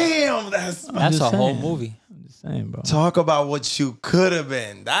 That's a whole movie. I'm just saying, bro. Talk about what you could have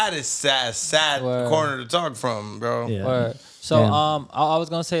been. That is sad corner to talk from, bro. Yeah. Word. So I was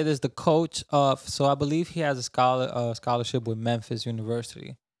gonna say this. The coach so I believe he has a scholarship with Memphis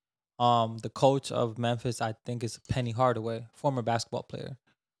University. The coach of Memphis, I think, is Penny Hardaway, former basketball player.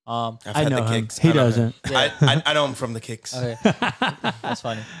 I know him. He doesn't. Yeah. I know him from the Kicks. Okay, that's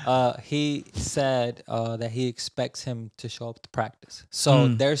funny. He said that he expects him to show up to practice. So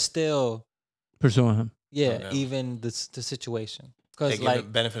they're still pursuing him. Yeah, even the situation because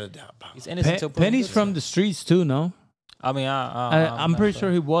like benefit of doubt. He's innocent. Penny's from the streets too, no? I mean, I'm pretty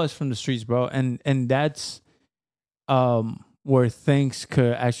sure he was from the streets, bro, and that's where things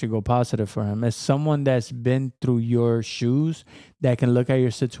could actually go positive for him. As someone that's been through your shoes, that can look at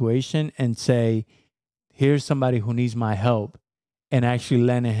your situation and say, "Here's somebody who needs my help," and actually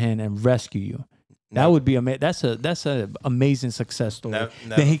lend a hand and rescue you. That would be amazing. That's a amazing success story. Never.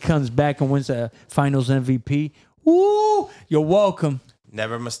 Then he comes back and wins a Finals MVP. Woo! You're welcome.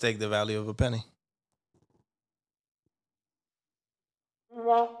 Never mistake the value of a penny.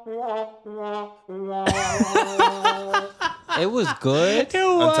 It was good.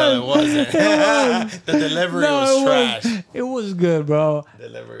 Until it wasn't. The delivery was trash. It was good, bro.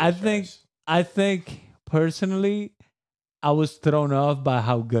 Delivery I think personally, I was thrown off by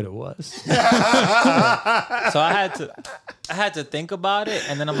how good it was. So I had to think about it,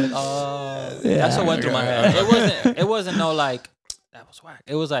 and then I'm like, oh, that's what went through my head. It wasn't no like that was whack.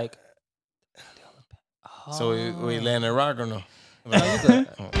 It was like, so we landed rock or no? No, you good.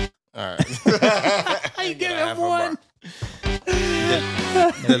 All right. How you get him one?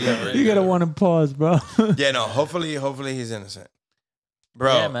 Delivery. You gotta want to pause, bro. Yeah, no. Hopefully he's innocent,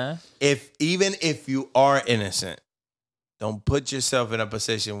 bro. Yeah, man. Even if you are innocent, don't put yourself in a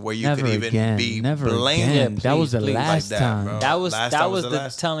position where you Never could even again. be Never blamed. again. Yeah, That was the please. last Like that, time. bro. That was Last time was the the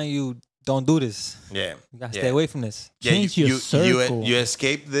last. telling you don't do this. Yeah, You gotta stay away from this. Yeah, Change your circle. You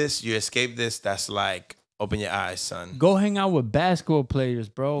escape this. You escape this. That's like open your eyes, son. Go hang out with basketball players,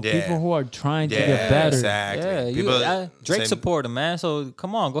 bro. Yeah. People who are trying to Yeah, get better. exactly. Yeah, Drake say- supported him, man. So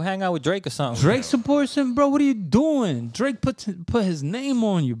come on, go hang out with Drake or something. Drake supports him, bro. What are you doing? Drake put his name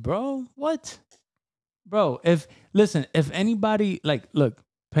on you, bro. What, bro? If anybody look,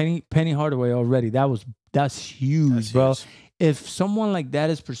 Penny Hardaway already. That's huge, That's bro. huge. If someone like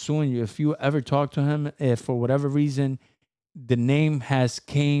that is pursuing you, if you ever talk to him, if for whatever reason the name has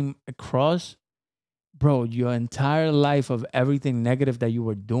came across, bro, your entire life of everything negative that you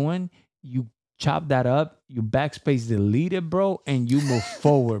were doing, you chop that up, you backspace delete it, bro, and you move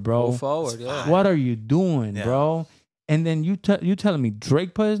forward, bro. Move forward, yeah. What are you doing, bro? And then you telling me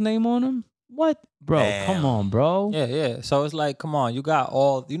Drake put his name on him? What, bro? Damn. Come on, bro. Yeah. So it's like, come on, you got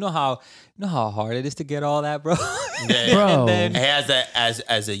all. You know how hard it is to get all that, bro. Yeah, Bro. And then,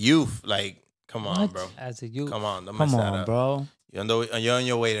 as a youth, like, come on, bro. as a youth, Come on, don't mess Come that on, up. bro. You're on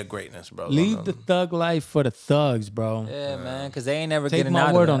your way to greatness, bro. Leave the thug life for the thugs, bro. yeah, man, because they ain't never Take getting my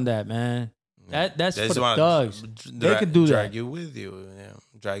out word of on that, man. That's They for just the wanna thugs. They could do drag that. you with you. Yeah,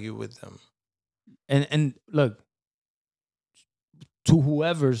 drag you with them. And look, to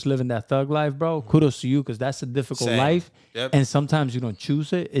whoever's living that thug life, bro, kudos to you, because that's a difficult Same. life. Yep. And sometimes you don't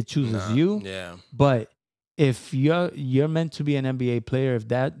choose it. It chooses Nah, you. Yeah. But if you're meant to be an NBA player, if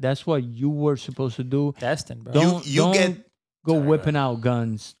that's what you were supposed to do, Destin, bro. don't go Sorry, whipping out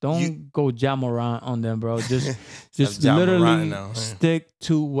guns. Don't go Ja Morant on them, bro. Just Ja literally Morant now. stick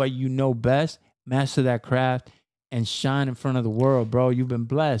to what you know best, master that craft, and shine in front of the world, bro. You've been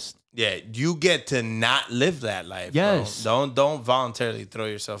blessed. Yeah, you get to not live that life. Yes. Bro. Don't voluntarily throw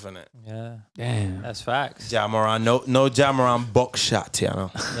yourself in it. Yeah, Damn. that's facts. Ja Morant, no Ja Morant buckshot, you know.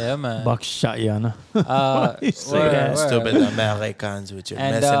 Yeah, man. Buckshot, Yana. Uh, you say word, that? word. Stupid Americans with your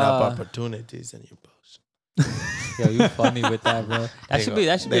And, messing up opportunities and your posts. Yo, you funny with that, bro. That should be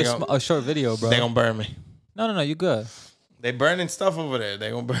a short video, bro. They gonna burn me. No, you good. They burning stuff over there. They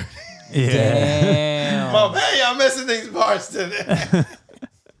gonna burn. Yeah. Damn. Oh man, y'all missing these parts today.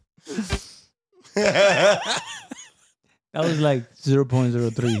 That was like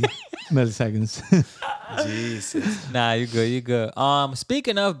 0.03 milliseconds. Jesus. Nah, you good.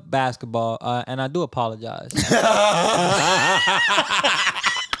 Speaking of basketball, and I do apologize.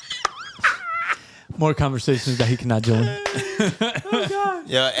 More conversations that he cannot join.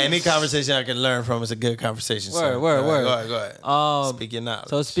 Yo, any conversation I can learn from is a good conversation. Word. Go ahead. Speak your knowledge.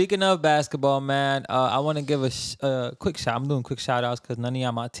 So speaking of basketball, man, I want to give a quick shout. I'm doing quick shout outs because none of y'all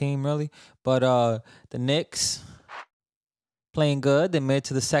on my team really. But the Knicks playing good. They made it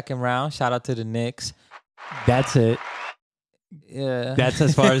to the second round. Shout out to the Knicks. That's it. Yeah. That's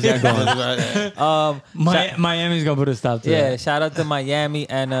as far as they're going. Miami's gonna put a stop to Yeah, that. shout out to Miami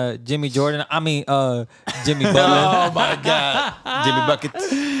and Jimmy Jordan. Jimmy Butler. Oh my God, Jimmy Buckets.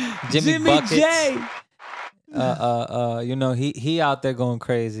 Jimmy Buckets. J. You know, he out there going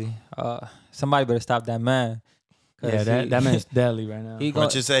crazy. Somebody better stop that man. Yeah, that man's deadly right now.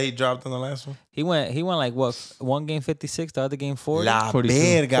 What you say he dropped on the last one? He went like what? One game 56, the other game 40. La 42.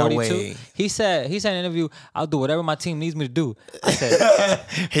 verga, way. He said in an interview, "I'll do whatever my team needs me to do." I said,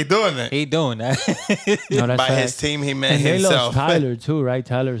 He doing it. "He doing that." No, that's By facts. his team, he meant And they himself. lost Tyler too, right?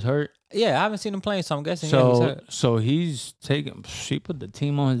 Tyler's hurt. Yeah, I haven't seen him playing, so I'm guessing. Yeah, he's hurt. So he's taking. She put the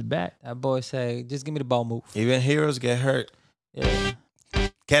team on his back. That boy say, "Just give me the ball, move." Even heroes get hurt. Yeah,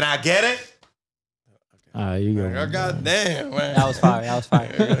 Can I get it? You go. God damn, man. that was fire.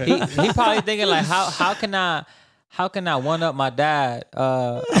 He probably thinking like, how can I how can I one up my dad?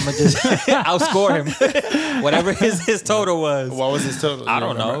 I'm gonna just outscore him. Whatever his total was. What was his total? I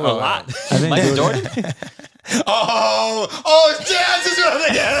don't know. A lot. I think Michael Jordan. Oh,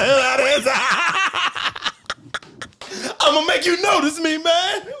 I'm gonna make you notice me,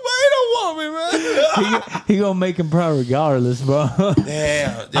 man. Why you don't want me, man? He gonna make him proud regardless, bro.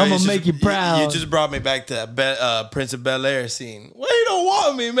 Damn, I'm gonna make you proud. You just brought me back to that Prince of Bel-Air scene. Why you don't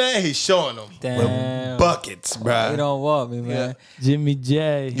want me, man? He's showing them with buckets, bro. You don't want me, man. Jimmy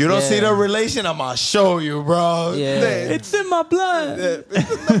J. You don't see the relation? I'm gonna show you, bro. Yeah. It's in my blood.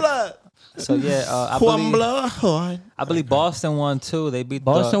 It's in the blood. So yeah, I believe Boston won too. They beat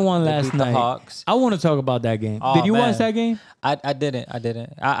Boston won last night. The Hawks. I want to talk about that game. Oh, Did you man. watch that game? I didn't.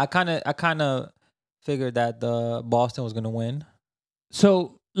 I kind of figured that the Boston was gonna win.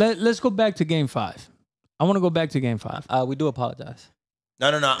 So let's go back to Game 5. I want to go back to Game 5. We do apologize.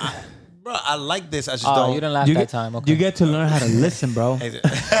 No. Bro, I like this. I just don't. You didn't laugh that time. Okay. You get to learn how to listen, bro.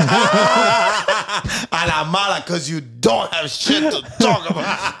 A la mala, because you don't have shit to talk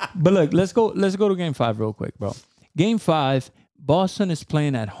about. But look, let's go to Game 5 real quick, bro. Game 5, Boston is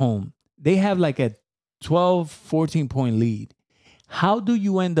playing at home. They have like a 12, 14-point lead. How do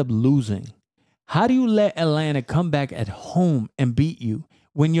you end up losing? How do you let Atlanta come back at home and beat you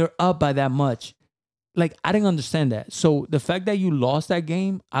when you're up by that much? Like, I didn't understand that. So the fact that you lost that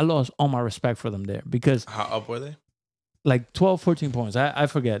game, I lost all my respect for them there. Because how up were they? Like 12, 14 points. I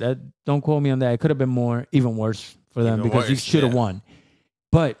forget. Don't quote me on that. It could have been more, even worse for them because you should have won.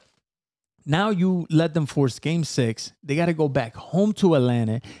 But now you let them force Game 6. They got to go back home to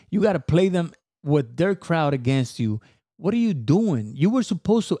Atlanta. You got to play them with their crowd against you. What are you doing? You were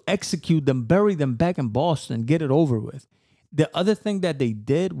supposed to execute them, bury them back in Boston, get it over with. The other thing that they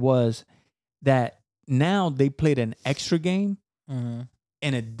did was that now they played an extra game in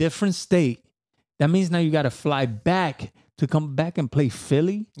a different state. That means now you got to fly back to come back and play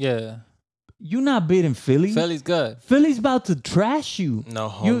Philly. Yeah. You're not beating Philly. Philly's good. Philly's about to trash you. No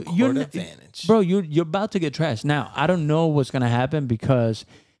home court advantage. Bro, you're about to get trashed. Now, I don't know what's going to happen because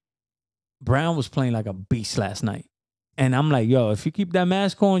Brown was playing like a beast last night. And I'm like, yo, if you keep that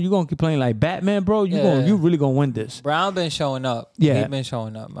mask on, you're going to keep playing like Batman, bro. You really going to win this. Brown been showing up. Yeah. He's been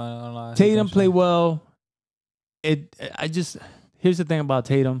showing up. I don't lie. Tatum played well. Here's the thing about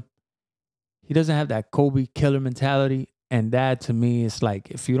Tatum. He doesn't have that Kobe killer mentality. And that, to me, is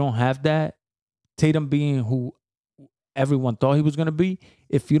like, if you don't have that, Tatum being who everyone thought he was going to be,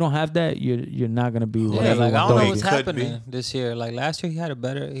 if you don't have that, you're not going to be what everyone like, I thought. don't know what's happening this year. Like, last year, he had a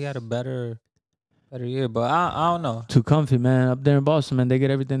better year. But I don't know. Too comfy, man. Up there in Boston, man, they get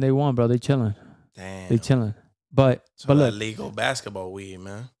everything they want, bro. They chilling. Damn. They chilling. But look. Legal basketball weed,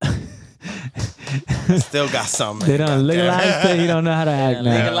 man. Still got something. They don't legalize it. You don't know how to act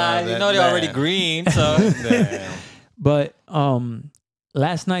now. Legalize. You know they're already green, so. Damn. But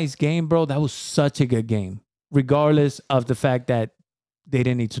last night's game, bro, that was such a good game. Regardless of the fact that they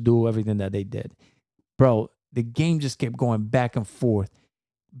didn't need to do everything that they did. Bro, the game just kept going back and forth,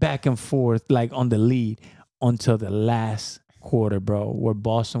 like on the lead until the last quarter, bro, where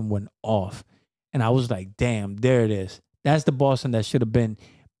Boston went off. And I was like, damn, there it is. That's the Boston that should have been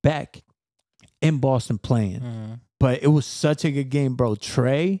back in Boston playing. But it was such a good game, bro.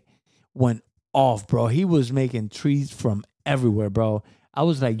 Trey went off, bro. He was making trees from everywhere, bro. I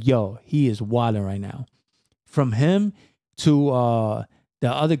was like, yo, he is wilding right now. From him to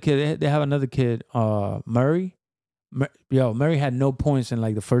the other kid, they have another kid, Murray. Murray had no points in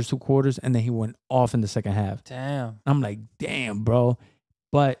like the first 2 quarters, and then he went off in the second half. Damn. I'm like, damn, bro.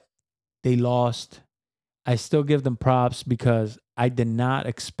 But they lost. I still give them props because I did not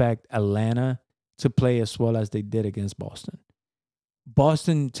expect Atlanta to play as well as they did against Boston.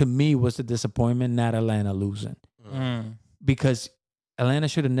 Boston, to me, was the disappointment, not Atlanta losing. Because Atlanta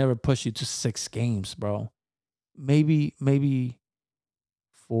should have never pushed you to 6 games, bro. Maybe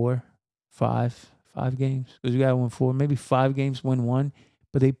 4, 5 games. Because you got to win 4. Maybe 5 games, win 1.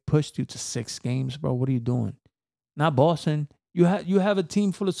 But they pushed you to 6 games, bro. What are you doing? Not Boston. You have a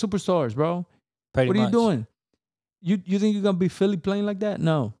team full of superstars, bro. What are you doing? You think you're going to be Philly playing like that?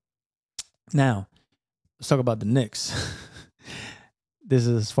 No. Now, let's talk about the Knicks. This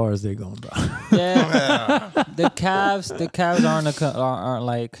is as far as they're going, bro. Yeah, the Cavs aren't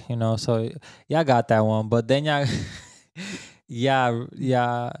like, you know. So y'all got that one, but then y'all,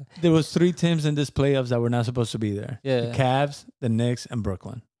 yeah. There was 3 teams in this playoffs that were not supposed to be there. Yeah, the Cavs, the Knicks, and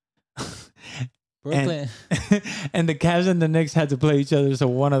Brooklyn. Brooklyn and the Cavs and the Knicks had to play each other, so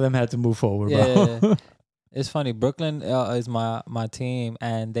one of them had to move forward, bro. It's funny. Brooklyn is my team,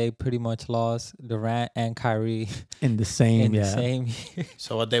 and they pretty much lost Durant and Kyrie in the same year.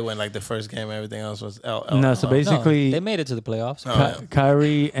 So what they went like the first game, everything else was No, so basically they made it to the playoffs.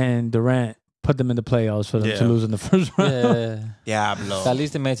 Kyrie and Durant put them in the playoffs for them to lose in the first round. Yeah, so at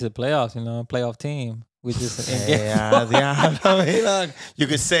least they made it to the playoffs. You know, playoff team. We just you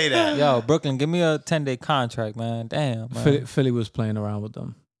could say that. Yo, Brooklyn, give me a 10-day contract, man. Damn, man. Philly was playing around with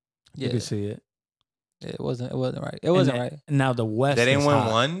them. You could see it. It wasn't right. It wasn't right. Now the West. They didn't win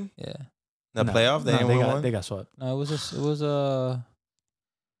one. Yeah. The playoff. They didn't win one. They got swept. No, it was it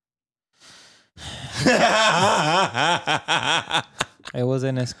was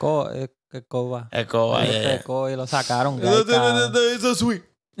in Escoba. Y lo sacaron. It's a sweep.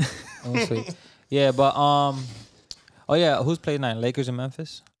 Sweet. Yeah, but oh yeah, who's playing tonight? Lakers and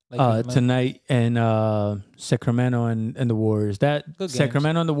Memphis. Tonight and Sacramento and the Warriors. That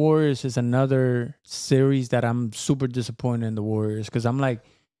Sacramento and the Warriors is another series that I'm super disappointed in the Warriors because I'm like,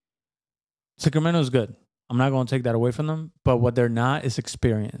 Sacramento's good. I'm not going to take that away from them, but what they're not is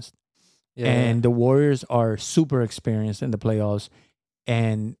experienced. Yeah. And the Warriors are super experienced in the playoffs,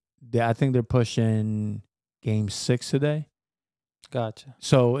 and I think they're pushing Game 6 today. Gotcha.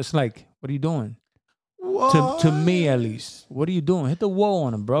 So it's like, what are you doing? To me, at least. What are you doing? Hit the wall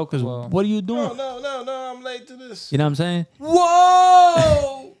on him, bro. Because what are you doing? No. I'm late to this. You know what I'm saying?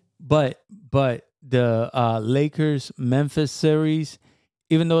 Whoa! but the Lakers-Memphis series,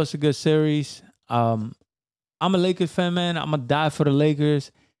 even though it's a good series, I'm a Lakers fan, man. I'm going to die for the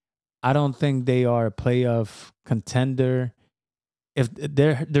Lakers. I don't think they are a playoff contender. If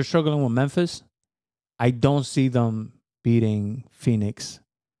they're struggling with Memphis, I don't see them beating Phoenix.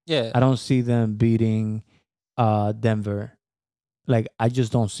 Yeah. I don't see them beating Denver. Like, I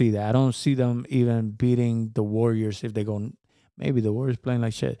just don't see that. I don't see them even beating the Warriors if they go. Maybe the Warriors playing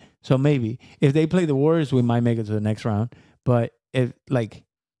like shit. So maybe if they play the Warriors, we might make it to the next round. But if like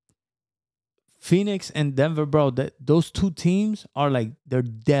Phoenix and Denver, bro, those two teams are like, they're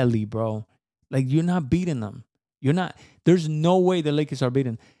deadly, bro. Like, you're not beating them. You're not. There's no way the Lakers are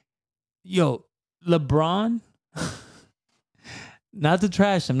beating. Yo, LeBron. Not to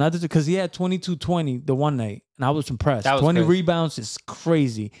trash him, because he had 22-20 the one night, and I was impressed. 20 rebounds is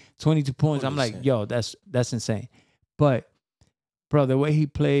crazy. 22 points. I'm like, yo, that's insane. But, bro, the way he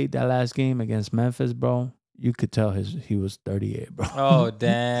played that last game against Memphis, bro, you could tell he was 38, bro. Oh,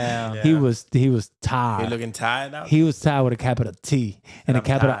 damn. Yeah. He was tired. He looking tired now? He was tired with a capital T and a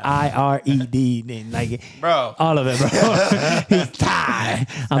capital IRED. And like, bro. All of it, bro. He's tired.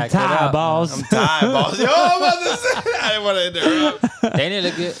 I'm tired, boss. I'm tired, boss. Yo, I'm about to say that. I didn't want to interrupt. They need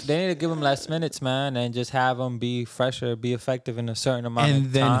to give him less minutes, man, and just have him be fresher, be effective in a certain amount of time.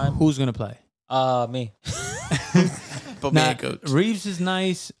 And then who's going to play? Me. Now, Reeves is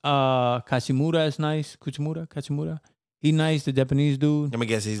nice. Kachimura is nice. Kachimura. He's nice, the Japanese dude. Let me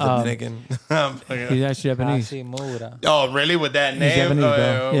guess, he's Dominican. He's actually Japanese. Kachimura. Oh, really? With that name? He's Japanese,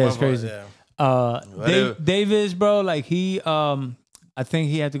 bro. Yeah, it's crazy. Yeah. Davis, bro, like he, I think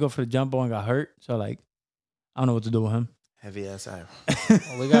he had to go for the jump ball and got hurt. So, like, I don't know what to do with him. Heavy ass eye.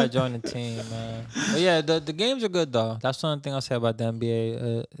 We gotta join the team, man. But yeah, the games are good though. That's one thing I'll say about the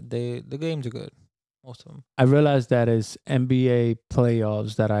NBA. The games are good. Most of them. I realized that it's NBA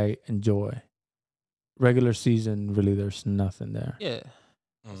playoffs that I enjoy. Regular season, really, there's nothing there. Yeah.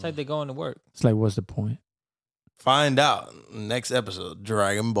 It's like they're going to work. It's like, what's the point? Find out next episode,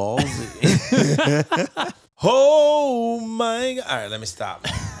 Dragon Ball Z. Oh my God. All right, let me stop.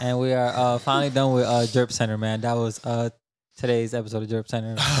 And we are finally done with JURP Center, man. That was today's episode of JURP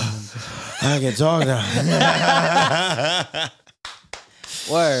Center. I can talk now.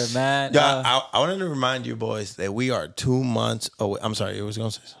 Word, man. Yeah, I wanted to remind you boys that we are 2 months away. I'm sorry, you was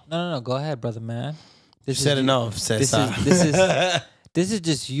going to say something? No. Go ahead, brother, man. This you said enough. This is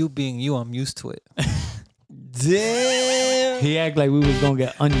just you being you. I'm used to it. Damn. He act like we was going to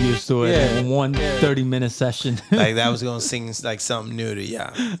get unused to it in one 30-minute session. Like that was going to sing like something new to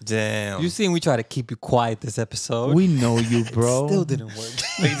y'all. Damn. You seen we try to keep you quiet this episode. We know you, bro. It still didn't work.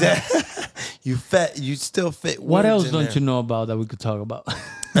 Like that. You still fit. What else don't you know about that we could talk about?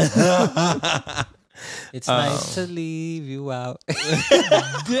 It's nice to leave you out.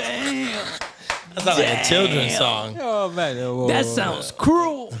 Damn. That's not like a children's song. Oh man, that sounds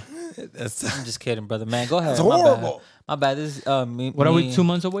cruel. I'm just kidding, brother. Man, go ahead. It's horrible. My bad. This is me. What are we 2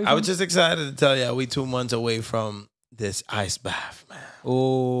 months away from? I was just excited to tell you we 2 months away from this ice bath, man.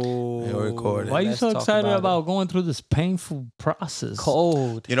 Oh, we're recording. Why are you so excited about going through this painful process?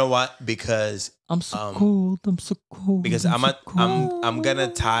 Cold. You know what? Because I'm so cold. I'm so cold. Because I'm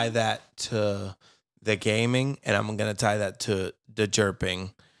gonna tie that to the gaming, and I'm gonna tie that to the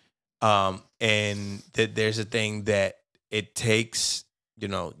jerping. And there's a thing that it takes, you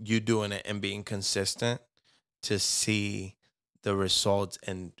know, you doing it and being consistent to see the results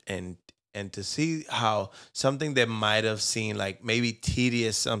and to see how something that might have seemed like maybe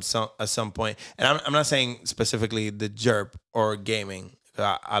tedious at some point. And I'm not saying specifically the JURP or gaming.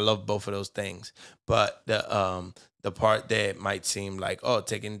 I love both of those things, but the part that might seem like, oh,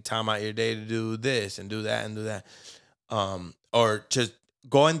 taking time out of your day to do this and do that and do that, or just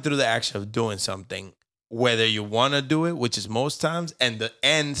going through the action of doing something, whether you want to do it, which is most times,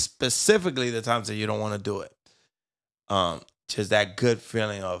 and specifically the times that you don't want to do it. Just that good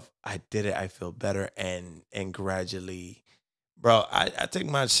feeling of I did it, I feel better, and gradually, bro. I take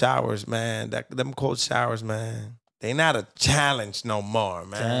my showers, man. Them cold showers, man. They not a challenge no more,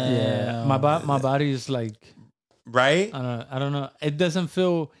 man. Yeah, my body is like, right. I don't know. It doesn't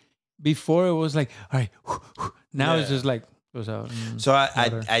feel. Before it was like, all right. Now it's just like goes out. So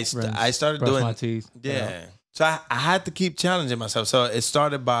I started doing my teeth. Yeah. So I had to keep challenging myself. So it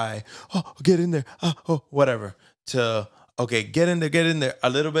started by get in there, whatever. To okay, get in there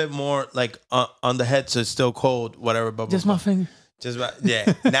a little bit more like on the head, so it's still cold, whatever. Blah, blah, just my finger. Just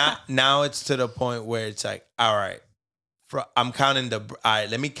yeah. now it's to the point where it's like, all right. I'm counting all right,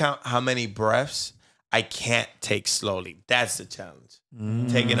 let me count how many breaths I can't take slowly. That's the challenge.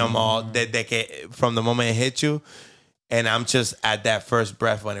 Taking them all that from the moment it hit you. And I'm just at that first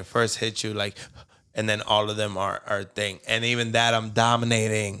breath when it first hits you, like, and then all of them are a thing. And even that I'm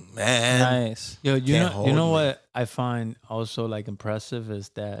dominating, man. Nice. Yo, you know what I find also like impressive is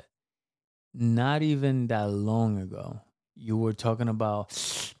that not even that long ago, you were talking about,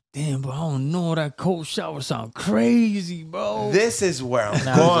 damn, bro, I don't know, that cold shower sound crazy, bro. This is where I'm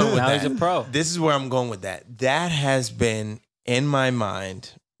going with that. Now he's a pro. This is where I'm going with that. That has been in my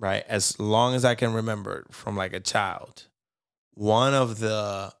mind, right, as long as I can remember from like a child. One of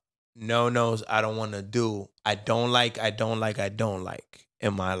the no-nos I don't want to do, I don't like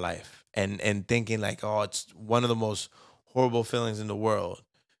in my life. And thinking like, oh, it's one of the most horrible feelings in the world.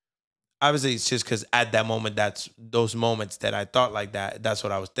 Obviously, it's just because at that moment, that's those moments that I thought like that. That's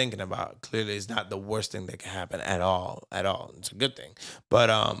what I was thinking about. Clearly, it's not the worst thing that can happen at all. It's a good thing.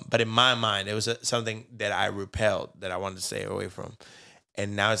 But in my mind, it was something that I repelled, that I wanted to stay away from.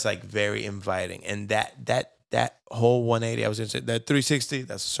 And now it's like very inviting. And that whole 180, I was going to say that 360,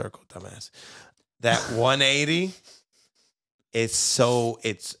 that's a circle, dumbass. That 180,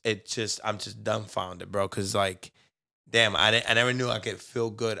 I'm just dumbfounded, bro. Because like, damn, I never knew I could feel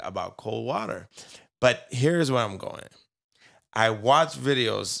good about cold water. But here's where I'm going. I watch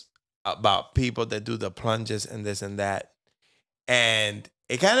videos about people that do the plunges and this and that. And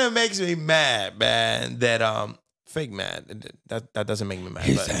it kind of makes me mad, man, that fake mad. That doesn't make me mad.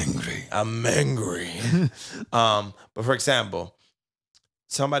 He's angry. I'm angry. But for example,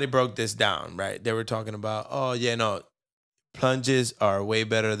 somebody broke this down, right? They were talking about, oh, yeah, no, plunges are way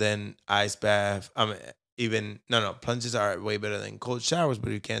better than ice bath. Plunges are way better than cold showers,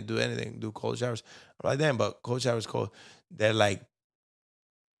 but you can't do anything. Do cold showers. I'm like, damn, but cold showers cold. They're like,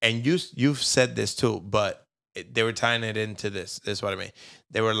 and you've said this too, but they were tying it into this. This is what I mean.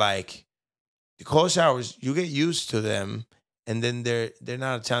 They were like, the cold showers, you get used to them, and then they're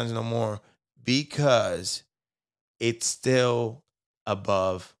not a challenge no more because it's still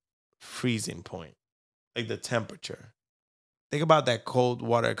above freezing point, like the temperature. Think about that cold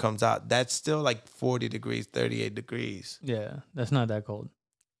water that comes out. That's still like 40 degrees, 38 degrees. Yeah, that's not that cold.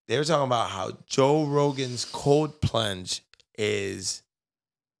 They were talking about how Joe Rogan's cold plunge is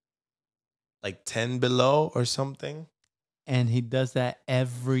like 10 below or something. And he does that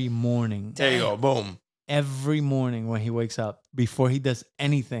every morning. There you go. Boom. Every morning when he wakes up, before he does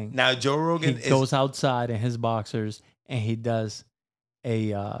anything. Now, Joe Rogan goes outside in his boxers and he does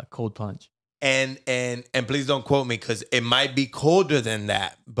a cold plunge. And please don't quote me because it might be colder than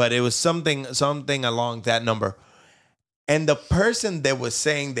that, but it was something along that number. And the person that was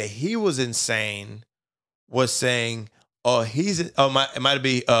saying that he was insane was saying, it might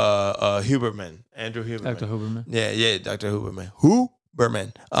be Huberman, Andrew Huberman. Dr. Huberman. Yeah, Dr. Huberman.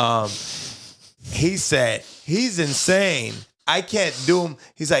 Huberman. He said, he's insane. I can't do him.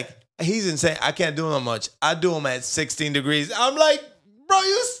 He's like, he's insane. I can't do him much. I do him at 16 degrees. I'm like, bro,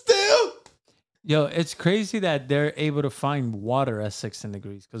 you still... Yo, it's crazy that they're able to find water at 16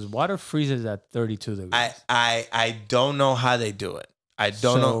 degrees because water freezes at 32 degrees. I don't know how they do it. I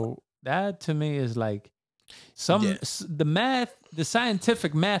don't know. That to me is like the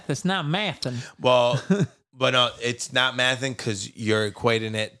scientific math is not mathing. Well, but no, it's not mathing because you're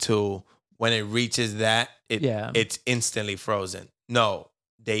equating it to when it reaches that, it's instantly frozen. No,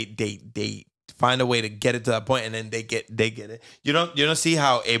 they find a way to get it to that point, and then they get it. You don't see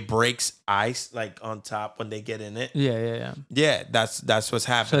how it breaks ice like on top when they get in it. Yeah. That's what's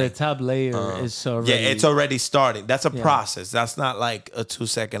happening. So the top layer is already it's already starting. That's a process. That's not like a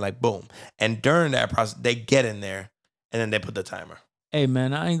 2-second like boom. And during that process, they get in there, and then they put the timer. Hey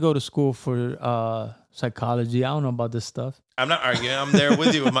man, I ain't go to school for psychology. I don't know about this stuff. I'm not arguing. I'm there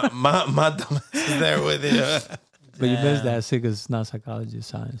with you. My dumbass is there with you. But you missed that shit because it's not psychology, it's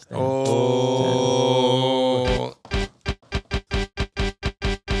science. Damn. Oh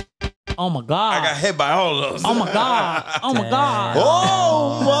my God. I got hit by all those. Oh my God. Oh my God.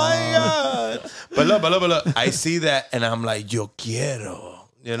 Oh my God. But look. I see that and I'm like, yo quiero.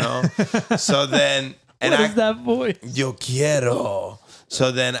 You know? So then. And what is that voice? Yo quiero.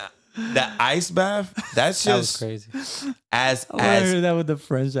 So then the ice bath, that's just that was crazy. I heard that with the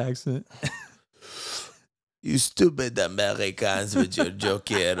French accent. You stupid Americans with your yo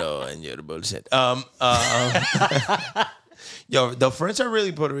quiero and your bullshit. Yo, the French are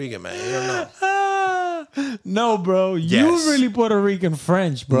really Puerto Rican, man. You don't know. No, bro. Yes. You really Puerto Rican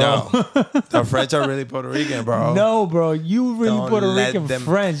French, bro. No. The French are really Puerto Rican, bro. No, bro. You really Puerto Rican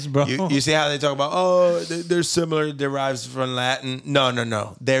French, bro. You see how they talk about, they're similar, derives from Latin.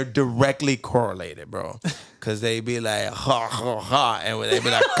 No. They're directly correlated, bro. Because they be like, ha, ha, ha. And they be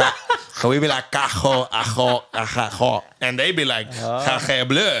like, so we be like, cajo, ajo, ajo. And they be like, jaje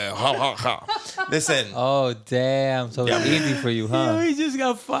bleu, ha, ha, ha. Listen. Oh, damn. So it's easy for you, huh? Yo, he just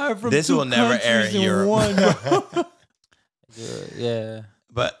got fired from this will never air in Europe. Yeah.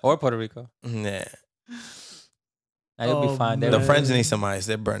 But or Puerto Rico. Yeah. Now you'll be fine. The French need some ice.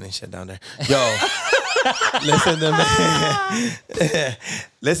 They're burning shit down there. Yo, listen to me.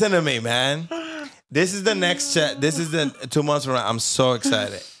 Listen to me, man. This is the next chat. This is the 2 months from now. I'm so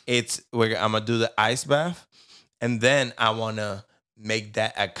excited. I'm gonna do the ice bath, and then I wanna make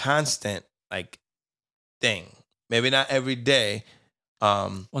that a constant like thing. Maybe not every day.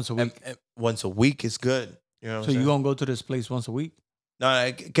 Once a week. Once a week is good. You know. So you gonna go to this place once a week? No,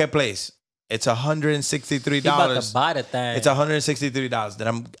 ¿qué place? It's $163. You about to buy the thing. It's $163 that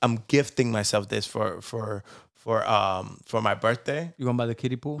I'm gifting myself this for my birthday. You gonna buy the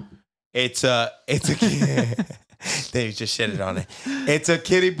kiddie pool? It's a they just shit it on it. It's a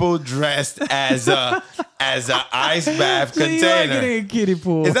kiddie pool dressed as a ice bath container. You are getting a kiddie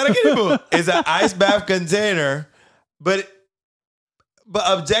pool. Is that a kiddie pool? It's an ice bath container, but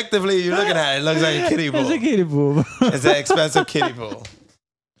objectively, you're looking at it, it looks like a kiddie pool. It's a kiddie pool. It's an expensive kiddie pool.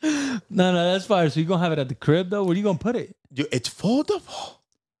 No, that's fine. So you gonna have it at the crib though? Where you gonna put it? It's foldable.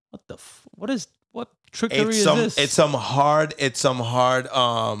 What trickery is this? It's some hard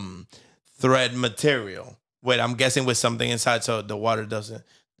thread material. Wait, I'm guessing with something inside so the water doesn't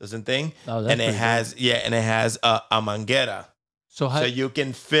thing. Oh, and it has a manguera. So you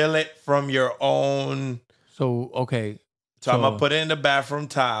can fill it from your own. So okay. So I'm gonna put it in the bathroom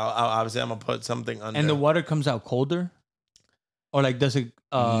tile. Obviously, I'm gonna put something under. And the water comes out colder, or like does it?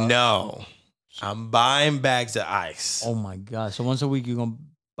 No, I'm buying bags of ice. Oh my god! So once a week you're gonna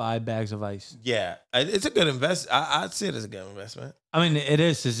buy bags of ice? Yeah, it's a good investment. I'd see it as a good investment. I mean, it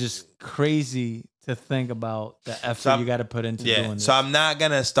is. It's just crazy to think about the effort you got to put into doing this. So I'm not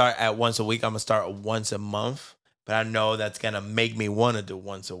gonna start at once a week. I'm gonna start once a month. But I know that's gonna make me want to do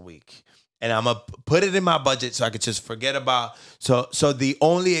once a week. And I'm going to put it in my budget so I could just forget about. So the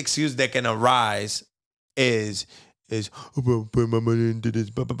only excuse that can arise is I'm going to put my money into this.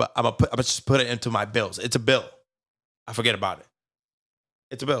 I'm going to just put it into my bills. It's a bill. I forget about it.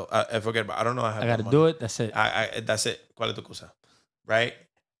 It's a bill. I forget about it. I don't know. I got to do it. That's it. That's it. ¿Cuál es tu cosa? Right?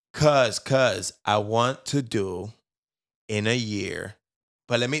 Cause I want to do in a year.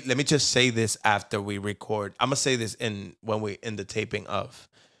 But let me just say this after we record. I'm going to say this when we in the taping of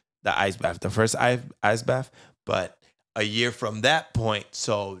the ice bath, the first ice bath, but a year from that point.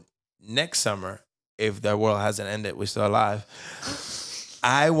 So next summer, if the world hasn't ended, we're still alive.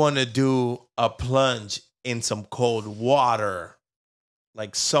 I want to do a plunge in some cold water,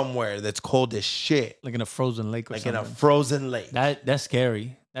 like somewhere that's cold as shit, like in a frozen lake or something. Like in a frozen lake. That's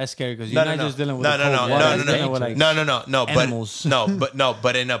scary. That's scary because you're not just dealing with animals.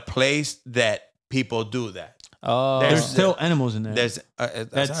 But in a place that people do that. Oh, there's still animals in there. That's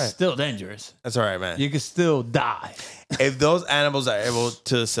right. Still dangerous. That's all right, man. You can still die. If those animals are able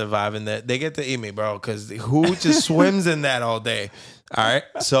to survive in that, they get to eat me, bro. Because who just swims in that all day? All right,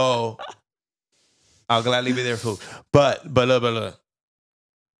 so I'll gladly be their food. But look,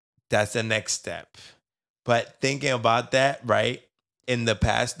 that's the next step. But thinking about that, right? In the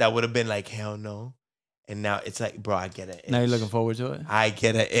past, that would have been like hell no, and now it's like, bro, I get it. Now you're looking forward to it. I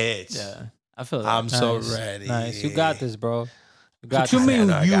get an itch. Yeah. I feel I'm so ready. Nice. You got this, bro. What you mean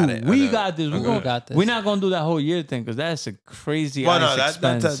you? We got this. We got this. We're not gonna do that whole year thing because that's a crazy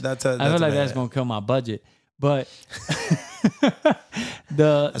expense. I feel like that's gonna kill my budget. But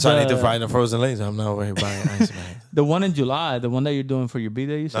that's why I need to find the frozen lanes. I'm not over here buying ice. The one in July, the one that you're doing for your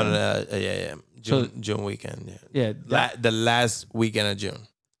Vida, you said? Yeah. June weekend. Yeah. The last weekend of June.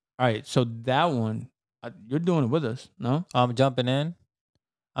 All right, so that one, you're doing it with us, no? I'm jumping in.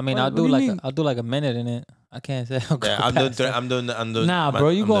 I mean, I'll do like a minute in it. I can't say. I'm doing. Nah, bro,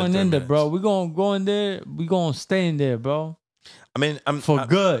 you going in there, bro. We gonna go in there. We gonna stay in there, bro. I mean, I'm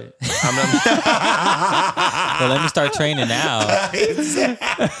good. Well, let me start training now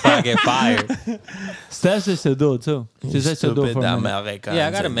before I get fired. Steph should do it too. She said she'll do it for a minute. Yeah,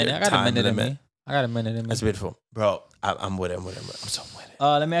 I got a minute. I got a minute in me. That's beautiful, bro. I'm with him. I'm so with it.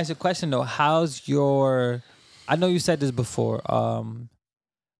 Let me ask you a question though. How's your? I know you said this before.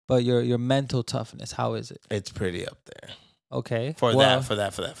 But your mental toughness, how is it? It's pretty up there. Okay. For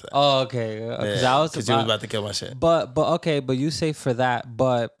that. Oh, okay. Because I was about to kill my shit. But okay, but you say for that.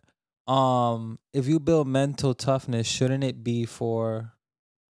 But if you build mental toughness, shouldn't it be for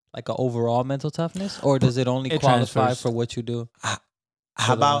like an overall mental toughness, or does it only qualify for what you do?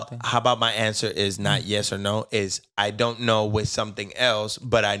 How about my answer is not yes or no? Is I don't know with something else,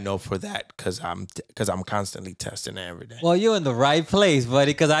 but I know for that because I'm constantly testing it every day. Well, you're in the right place,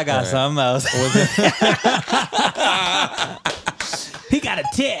 buddy, because I got something else. He got a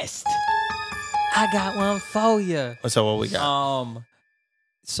test. I got one for you. So what we got?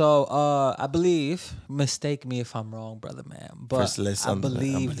 So I believe, mistake me if I'm wrong, brother man, but I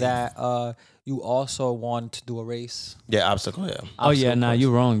believe that you also want to do a race. Yeah, obstacle, yeah. Oh yeah, nah, you're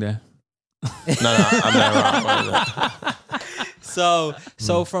wrong there. No, I'm not wrong. So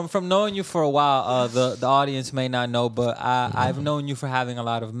from knowing you for a while, the audience may not know, but I've known you for having a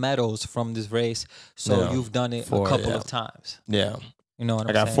lot of medals from this race. So you've done it a couple of times. Yeah. You know what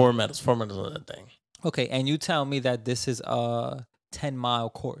I got 4 medals on that thing. Okay, and you tell me that this is a 10-mile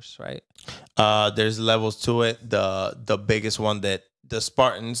course, right? There's levels to it. The biggest one that the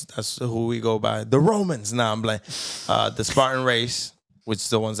Spartans, that's who we go by. The Romans, nah, I'm blank. The Spartan race, which is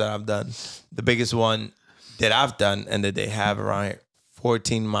the ones that I've done. The biggest one that I've done and that they have around here,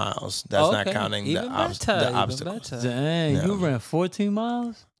 14 miles. That's not counting the obstacles. Dang, you ran 14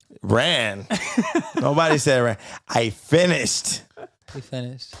 miles? Ran. Nobody said ran. I finished. We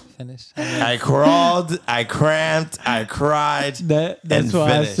finished. I crawled, I cramped, I cried. That's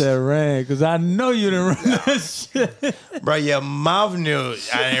why I said ran, because I know you didn't run that shit. Bro, your mouth knew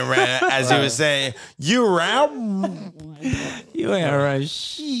I didn't ran. As you were saying, you ran. You ain't run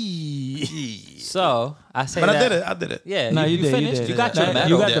shit. So I say but that. I did it. Yeah, no, you finished. You got your medal.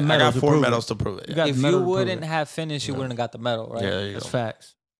 You got the medal. I got 4 medals to prove it. Yeah. If you wouldn't have finished, you wouldn't have got the medal, right? Yeah, that's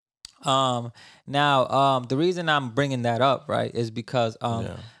facts. Now, the reason I'm bringing that up, right, is because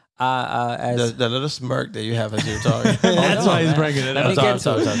as the little smirk that you have as you're talking. That's why he's bringing it up. As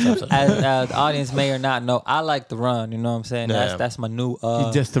the audience may or not know, I like to run. You know what I'm saying? Yeah. That's my new.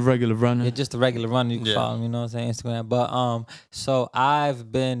 He's just a regular runner. Yeah, just a regular runner. You can follow me. You know what I'm saying? Instagram. But so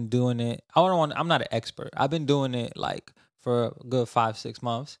I've been doing it. I'm not an expert. I've been doing it like for a good 5-6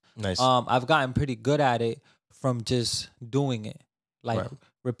 months. Nice. I've gotten pretty good at it from just doing it, like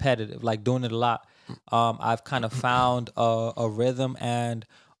repetitive, like doing it a lot. I've kind of found a rhythm and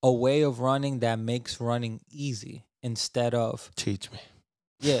a way of running that makes running easy instead of teach me.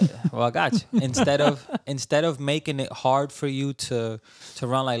 Yeah, well, I got you. Instead of making it hard for you to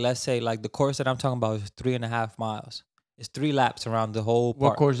run, like let's say like the course that I'm talking about is 3.5 miles. It's 3 laps around the whole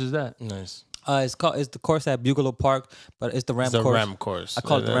park. What course is that? Nice. It's the course at Bugalo Park, but it's the Ram course. Ram course. I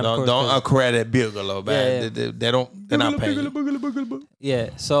call it the Ram course. Don't accredit Bugalo, man. Yeah. They're not paying.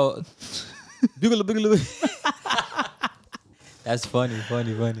 Yeah. So Bugalo. That's funny.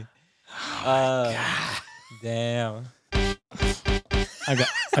 Damn. I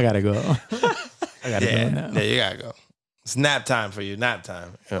gotta go. I gotta go now. Yeah, you gotta go. It's nap time for you. Nap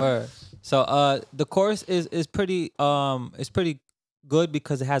time. Yeah. So the course is pretty good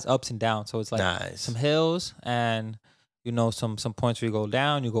because it has ups and downs. So it's like some hills and some points where you go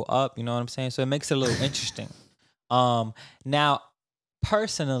down, you go up. You know what I'm saying? So it makes it a little interesting. Now,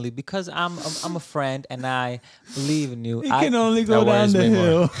 personally, because I'm a friend and I believe in you, I can only go down the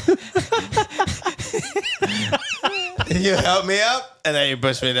hill. You help me up and then you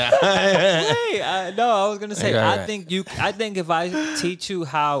push me down. I was gonna say I think if I teach you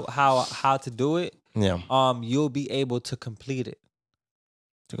how to do it, you'll be able to complete it.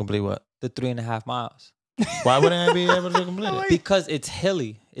 To complete what? The 3.5 miles. Why wouldn't I be able to complete it? Because it's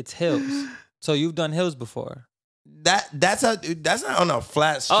hilly. It's hills. So you've done hills before. That's not on a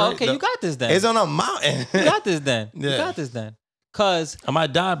flat street. Oh, okay, you got this then. It's on a mountain. You got this then. Yeah. You got this then. Cause I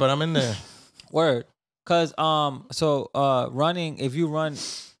might die, but I'm in there. Word. Cause running, if you run,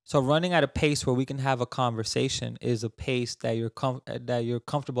 so running at a pace where we can have a conversation is a pace that you're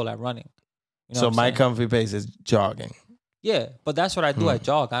comfortable at running. You know so my comfy pace is jogging. Yeah, but that's what I do. I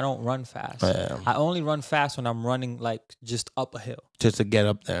jog. I don't run fast. Yeah. I only run fast when I'm running like just up a hill. Just to get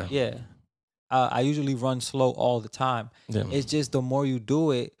up there. Yeah. I usually run slow all the time. Yeah. It's just the more you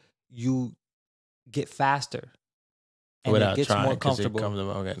do it, you get faster. And without it gets trying, more comfortable.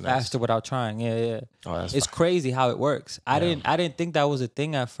 Okay, nice. Faster without trying. Yeah. Oh, it's crazy how it works. I didn't think that was a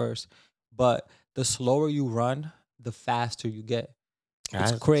thing at first, but the slower you run, the faster you get.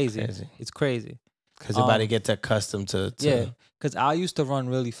 It's crazy. It's crazy. Because your body gets accustomed to yeah. Because I used to run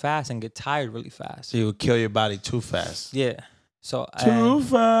really fast and get tired really fast. So you would kill your body too fast. Yeah. So too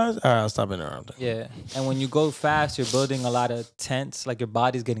fast. All right, I'll stop interrupting. Yeah. And when you go fast, you're building a lot of tense. Like your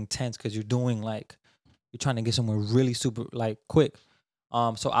body's getting tense because you're doing like, you're trying to get somewhere really super like quick.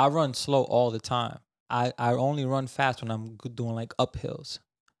 So I run slow all the time. I only run fast when I'm doing like uphills.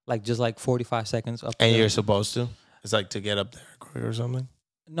 Like just like 45 seconds up. And you're supposed to? It's like to get up there quick or something?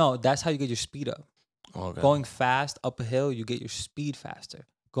 No, that's how you get your speed up. Okay. Going fast up a hill, you get your speed faster.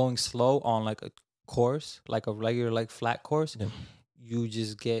 Going slow on like a course, like a regular like flat course, you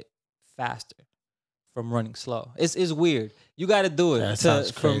just get faster from running slow. It's weird. You got to do it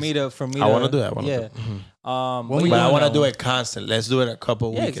for me to. I want to do that. But I want to do it constant. Let's do it a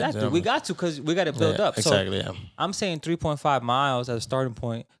couple weekends. Exactly. We got to because we got to build up. Exactly. So I'm saying 3.5 miles as a starting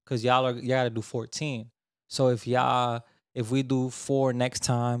point because y'all got to do 14. So if we do 4 next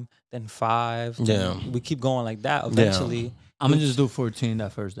time, then 5. We keep going like that. Eventually, I'm gonna just do 14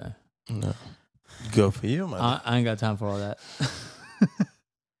 that first day. No. Good for you, man. I ain't got time for all that.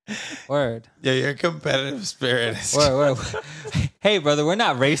 Word. Yeah, your competitive spirit is... Word. Hey, brother, we're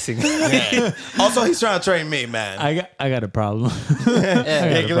not racing. Yeah. Also, he's trying to train me, man. I got a problem.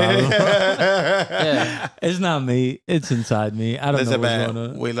 Yeah. It's not me. It's inside me. I don't know what's man,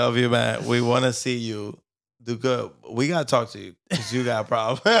 going on. We love you, man. We want to see you do good. We got to talk to you because you got a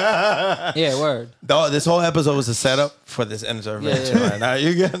problem. Yeah, word. This whole episode was a setup for this intervention right now.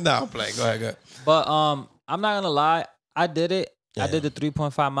 You get now play. Go ahead. But I'm not going to lie. I did it. Yeah. I did the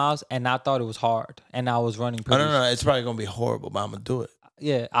 3.5 miles and I thought it was hard. And I was running pretty... No. It's probably going to be horrible, but I'm going to do it.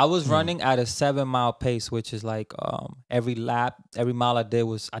 Yeah. I was running at a 7-mile pace, which is like every mile I did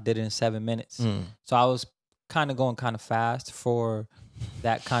it in 7 minutes. So I was kind of going kind of fast for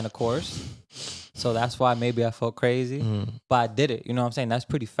that kind of course. So that's why maybe I felt crazy. But I did it. You know what I'm saying? That's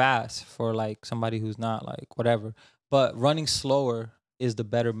pretty fast for like somebody who's not like whatever. But running slower is the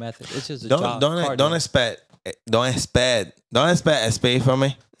better method. It's just a jog. Don't expect speed from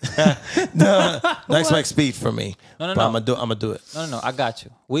me. Don't expect speed from me. No. But I'm gonna do it. No. I got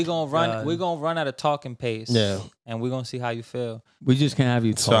you. We gonna run. We gonna run at a talking pace. Yeah. And we gonna see how you feel. We just can't have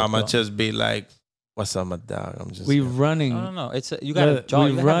you talk. So I'm gonna just be like, "What's up, my dog?" I'm just. Running. No. It's you gotta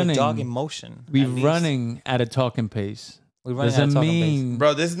jog. You gotta have a jogging motion. We running at a talking pace. We running at a talking pace.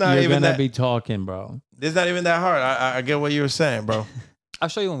 Bro, this is not you're even gonna be talking, bro. This is not even that hard. I get what you were saying, bro. I'll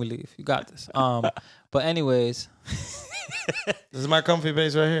show you when we leave. You got this. But anyways, this is my comfy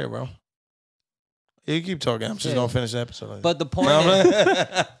base right here, bro. You keep talking. I'm just gonna finish the episode. But the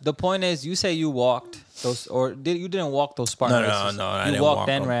point is, you say you walked those, or you didn't walk those Spartan races? No. I you didn't walked walk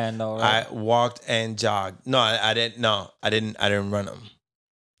and them. ran though, right? I walked and jogged. No, I didn't. No, I didn't run them.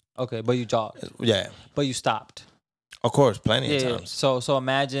 Okay, but you jogged. Yeah. But you stopped. Of course, plenty of times. So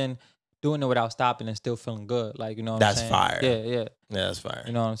imagine doing it without stopping and still feeling good. Like, you know what I'm saying? That's fire. Yeah, that's fire.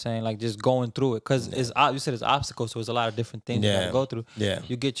 You know what I'm saying? Like just going through it. Because you said it's obstacles, so it's a lot of different things you gotta go through. Yeah.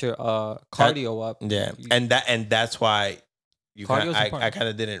 You get your cardio up. Yeah. And that's why I kind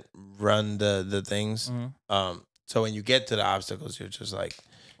of didn't run the things. So when you get to the obstacles, you're just like,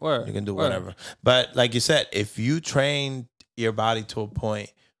 you can do whatever. But like you said, if you train your body to a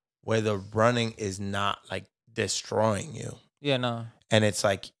point where the running is not like destroying you. Yeah, no. And it's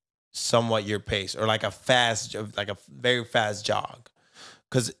like somewhat your pace or like a very fast jog.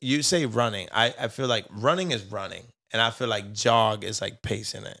 Because you say running. I feel like running is running. And I feel like jog is like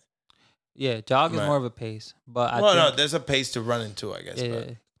pacing it. Yeah, jog is more of a pace. But no, there's a pace to running too, I guess. Yeah.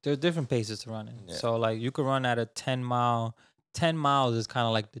 There's different paces to running. Yeah. So like you could run at a 10 mile. 10 miles is kind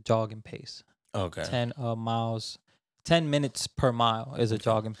of like the jogging pace. Okay. 10 miles. 10 minutes per mile is a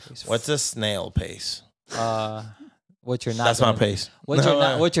jogging pace. What's a snail pace? What you're not. That's my pace.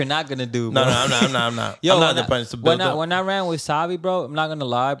 What you're not gonna do, bro. No, I'm not. Yo, I'm not the punch to build up. When I ran with Savi, bro, I'm not gonna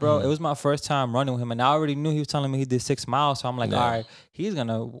lie, bro. It was my first time running with him, and I already knew he was telling me he did 6 miles. So I'm like, all right, he's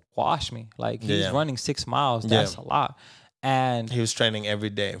gonna wash me. Like he's running 6 miles. That's a lot. And he was training every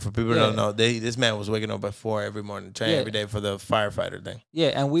day. For people who don't know, this man was waking up at 4 every morning, training every day for the firefighter thing. Yeah,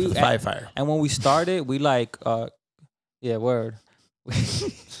 and we firefighter. And when we started, we like word.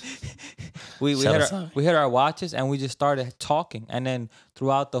 we hit our watches and we just started talking. And then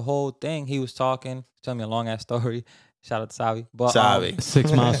throughout the whole thing, he was talking, telling me a long ass story. Shout out to Savi. But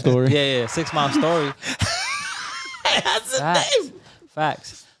 6 Mile Story. Yeah, 6 Mile Story. That's a name.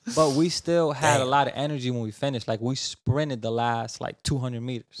 Facts. But we still had a lot of energy when we finished. Like we sprinted the last like 200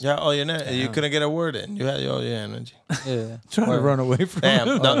 meters. Yeah, you couldn't get a word in. You had all your energy. Yeah, trying to run away from.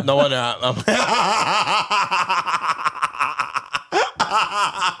 Damn, no wonder.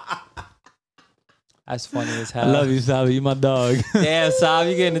 That's funny as hell. I love you, Savi. You my dog. Damn,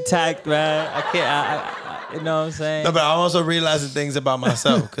 Savi, you getting attacked, man. I can't. You know what I'm saying? No, but I'm also realizing things about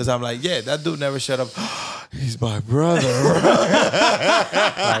myself because I'm like, yeah, that dude never shut up. He's my brother. Like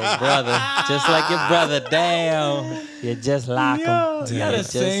brother, just like your brother. Damn, you just like him. You got the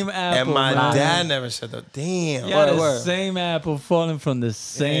same apple. And my dad never shut up. Damn. You got the same apple falling from the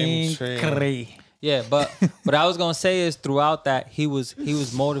same tree. Yeah, but what I was gonna say is throughout that he was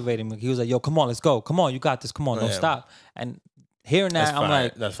motivating me. He was like, "Yo, come on, let's go. Come on, you got this. Come on, don't stop." And hearing that, I'm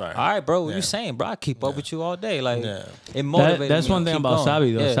like, "That's fine. All right, bro. What you saying, bro? I keep up with you all day. Like, it motivated me. That's one thing about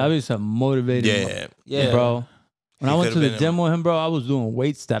Savi though. Savi's a motivating, bro. When I went to the gym with him, bro, I was doing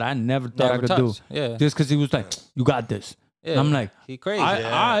weights that I never thought I could do. Yeah, just because he was like, "You got this." Yeah. I'm like, he crazy. All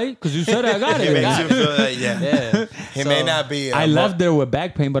right, because you said I got it. He makes you feel like, He may not be. I left there with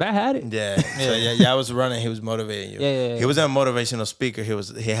back pain, but I had it. Yeah. So I was running. He was motivating you. Yeah. He wasn't a motivational speaker.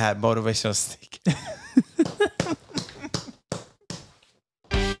 He had motivational sneak.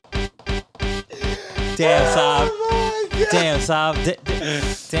 Damn, Saab. Damn, Saab.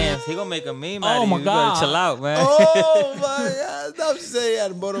 Damn, he gonna make a meme out of you. My God. You better chill out, man. Oh my God! Stop saying he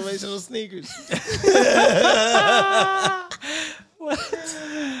had motivational sneakers. What?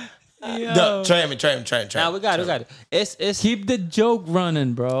 No, train me. Nah, we got it. It's keep the joke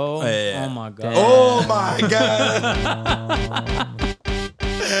running, bro. Yeah. Oh my God. Oh my God.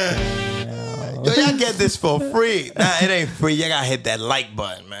 Yo, y'all get this for free. Nah, it ain't free. You gotta hit that like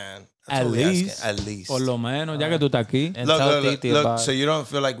button, man. At least. Por lo menos, ya que tú estás aquí. Look, so you don't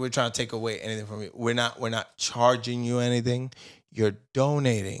feel like we're trying to take away anything from you. We're not charging you anything. You're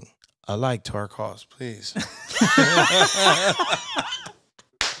donating a like to our cause, please.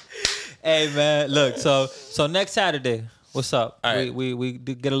 Hey man, look, so next Saturday, what's up? Right. We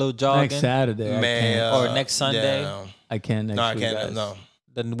get a little jogging. Next Saturday, man, or next Sunday. Yeah, I can't next week. I can't. Guys. No.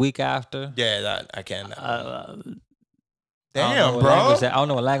 The week after. Yeah, I can't. Damn, bro. I don't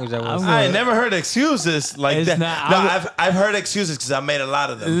know what language that was. I ain't never heard excuses like that. I've heard excuses because I made a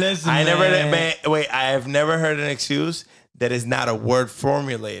lot of them. Listen, I have never heard an excuse that is not a word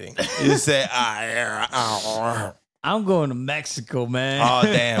formulating. You say, I'm going to Mexico, man. Oh,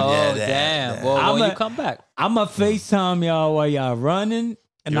 damn. Damn. Well, when you come back. I'm going to FaceTime y'all while y'all running,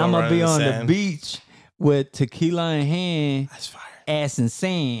 and I'm going to be on the beach with tequila in hand. That's fire. Ass and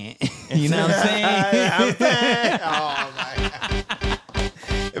sand. You know what I'm saying? Oh, my God.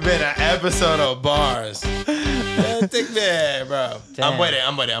 It's been an episode of bars. Take me, bro. Damn. I'm waiting.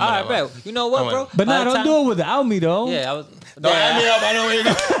 All right, bro. You know what, bro? But now don't do it without me, though. Yeah, I was... Don't add me up. I know where you're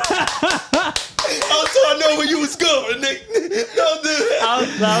going. Also, I know where you was going, Nick. Don't do that. I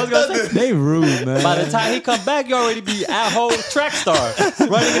was gonna say, they rude, man. By the time he come back, you already be at home track star,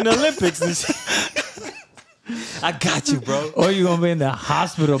 running in the Olympics and shit. I got you, bro. Or you gonna be in the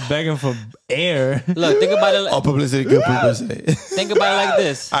hospital begging for air. Look, think about it. All publicity, good publicity. Think about it like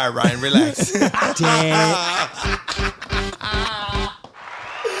this. All right, Ryan, relax. Damn.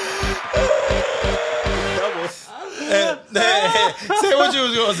 Say what you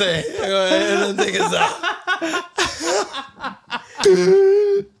was gonna say. Go ahead and take us out.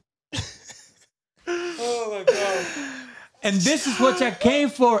 Oh my God. And this is what y'all came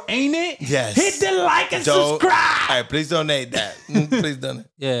for, ain't it? Yes. Hit the like and subscribe. All right, please donate that. Please donate.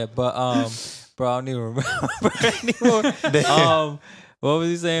 Yeah, but bro, I don't even remember anymore. What was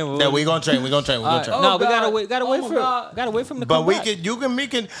he saying? Yeah, we gonna train. No, we gotta wait for him to come back. We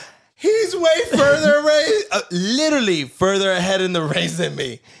can. He's way further literally further ahead in the race than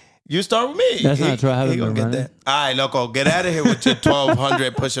me. You start with me. That's not true. I haven't been get that. All right, loco, get out of here with your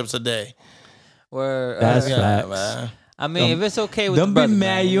 1,200 push-ups a day. That's facts. Man. I mean, if it's okay with don't the brother, be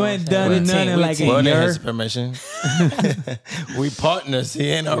mad. You ain't done nothing like a year. year. His permission. We partners. He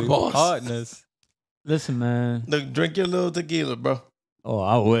ain't our boss. Partners. Listen, man. Look, drink your little tequila, bro. Oh,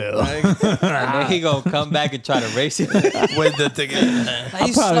 I will. And then he gonna come back and try to race it with the ticket.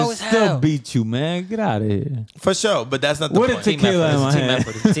 I'll probably still beat you, man. Get out of here. For sure, but that's not the point. What a tequila in my hand.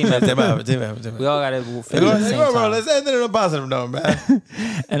 Team effort. We all gotta figure it out. Bro, let's end it on a positive note, man.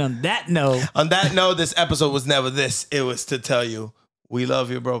 And on that note, this episode was never this. It was to tell you, we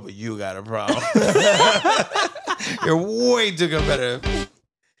love you, bro, but you got a problem. You're way too competitive.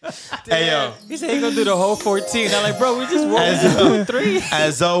 Hey, yo. He said he gonna do the whole 14. I'm like, bro, we just won 3.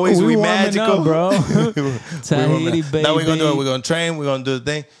 As always, we magical, up, bro. Tahiti, baby. Now we're gonna do it. We're gonna train. We're gonna do the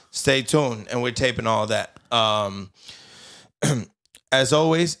thing. Stay tuned, and we're taping all that. As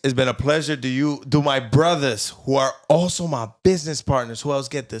always, it's been a pleasure. Do my brothers, who are also my business partners, who else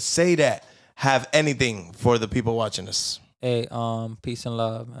get to say that, have anything for the people watching us? Hey, peace and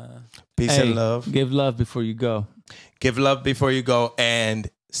love, man. Peace and love. Give love before you go. Give love before you go, and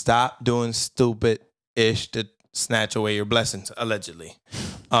stop doing stupid-ish to snatch away your blessings, allegedly.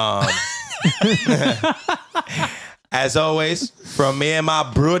 As always, from me and my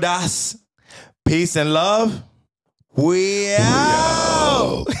brothers, peace and love. We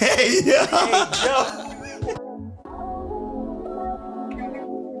out. Hey, yo.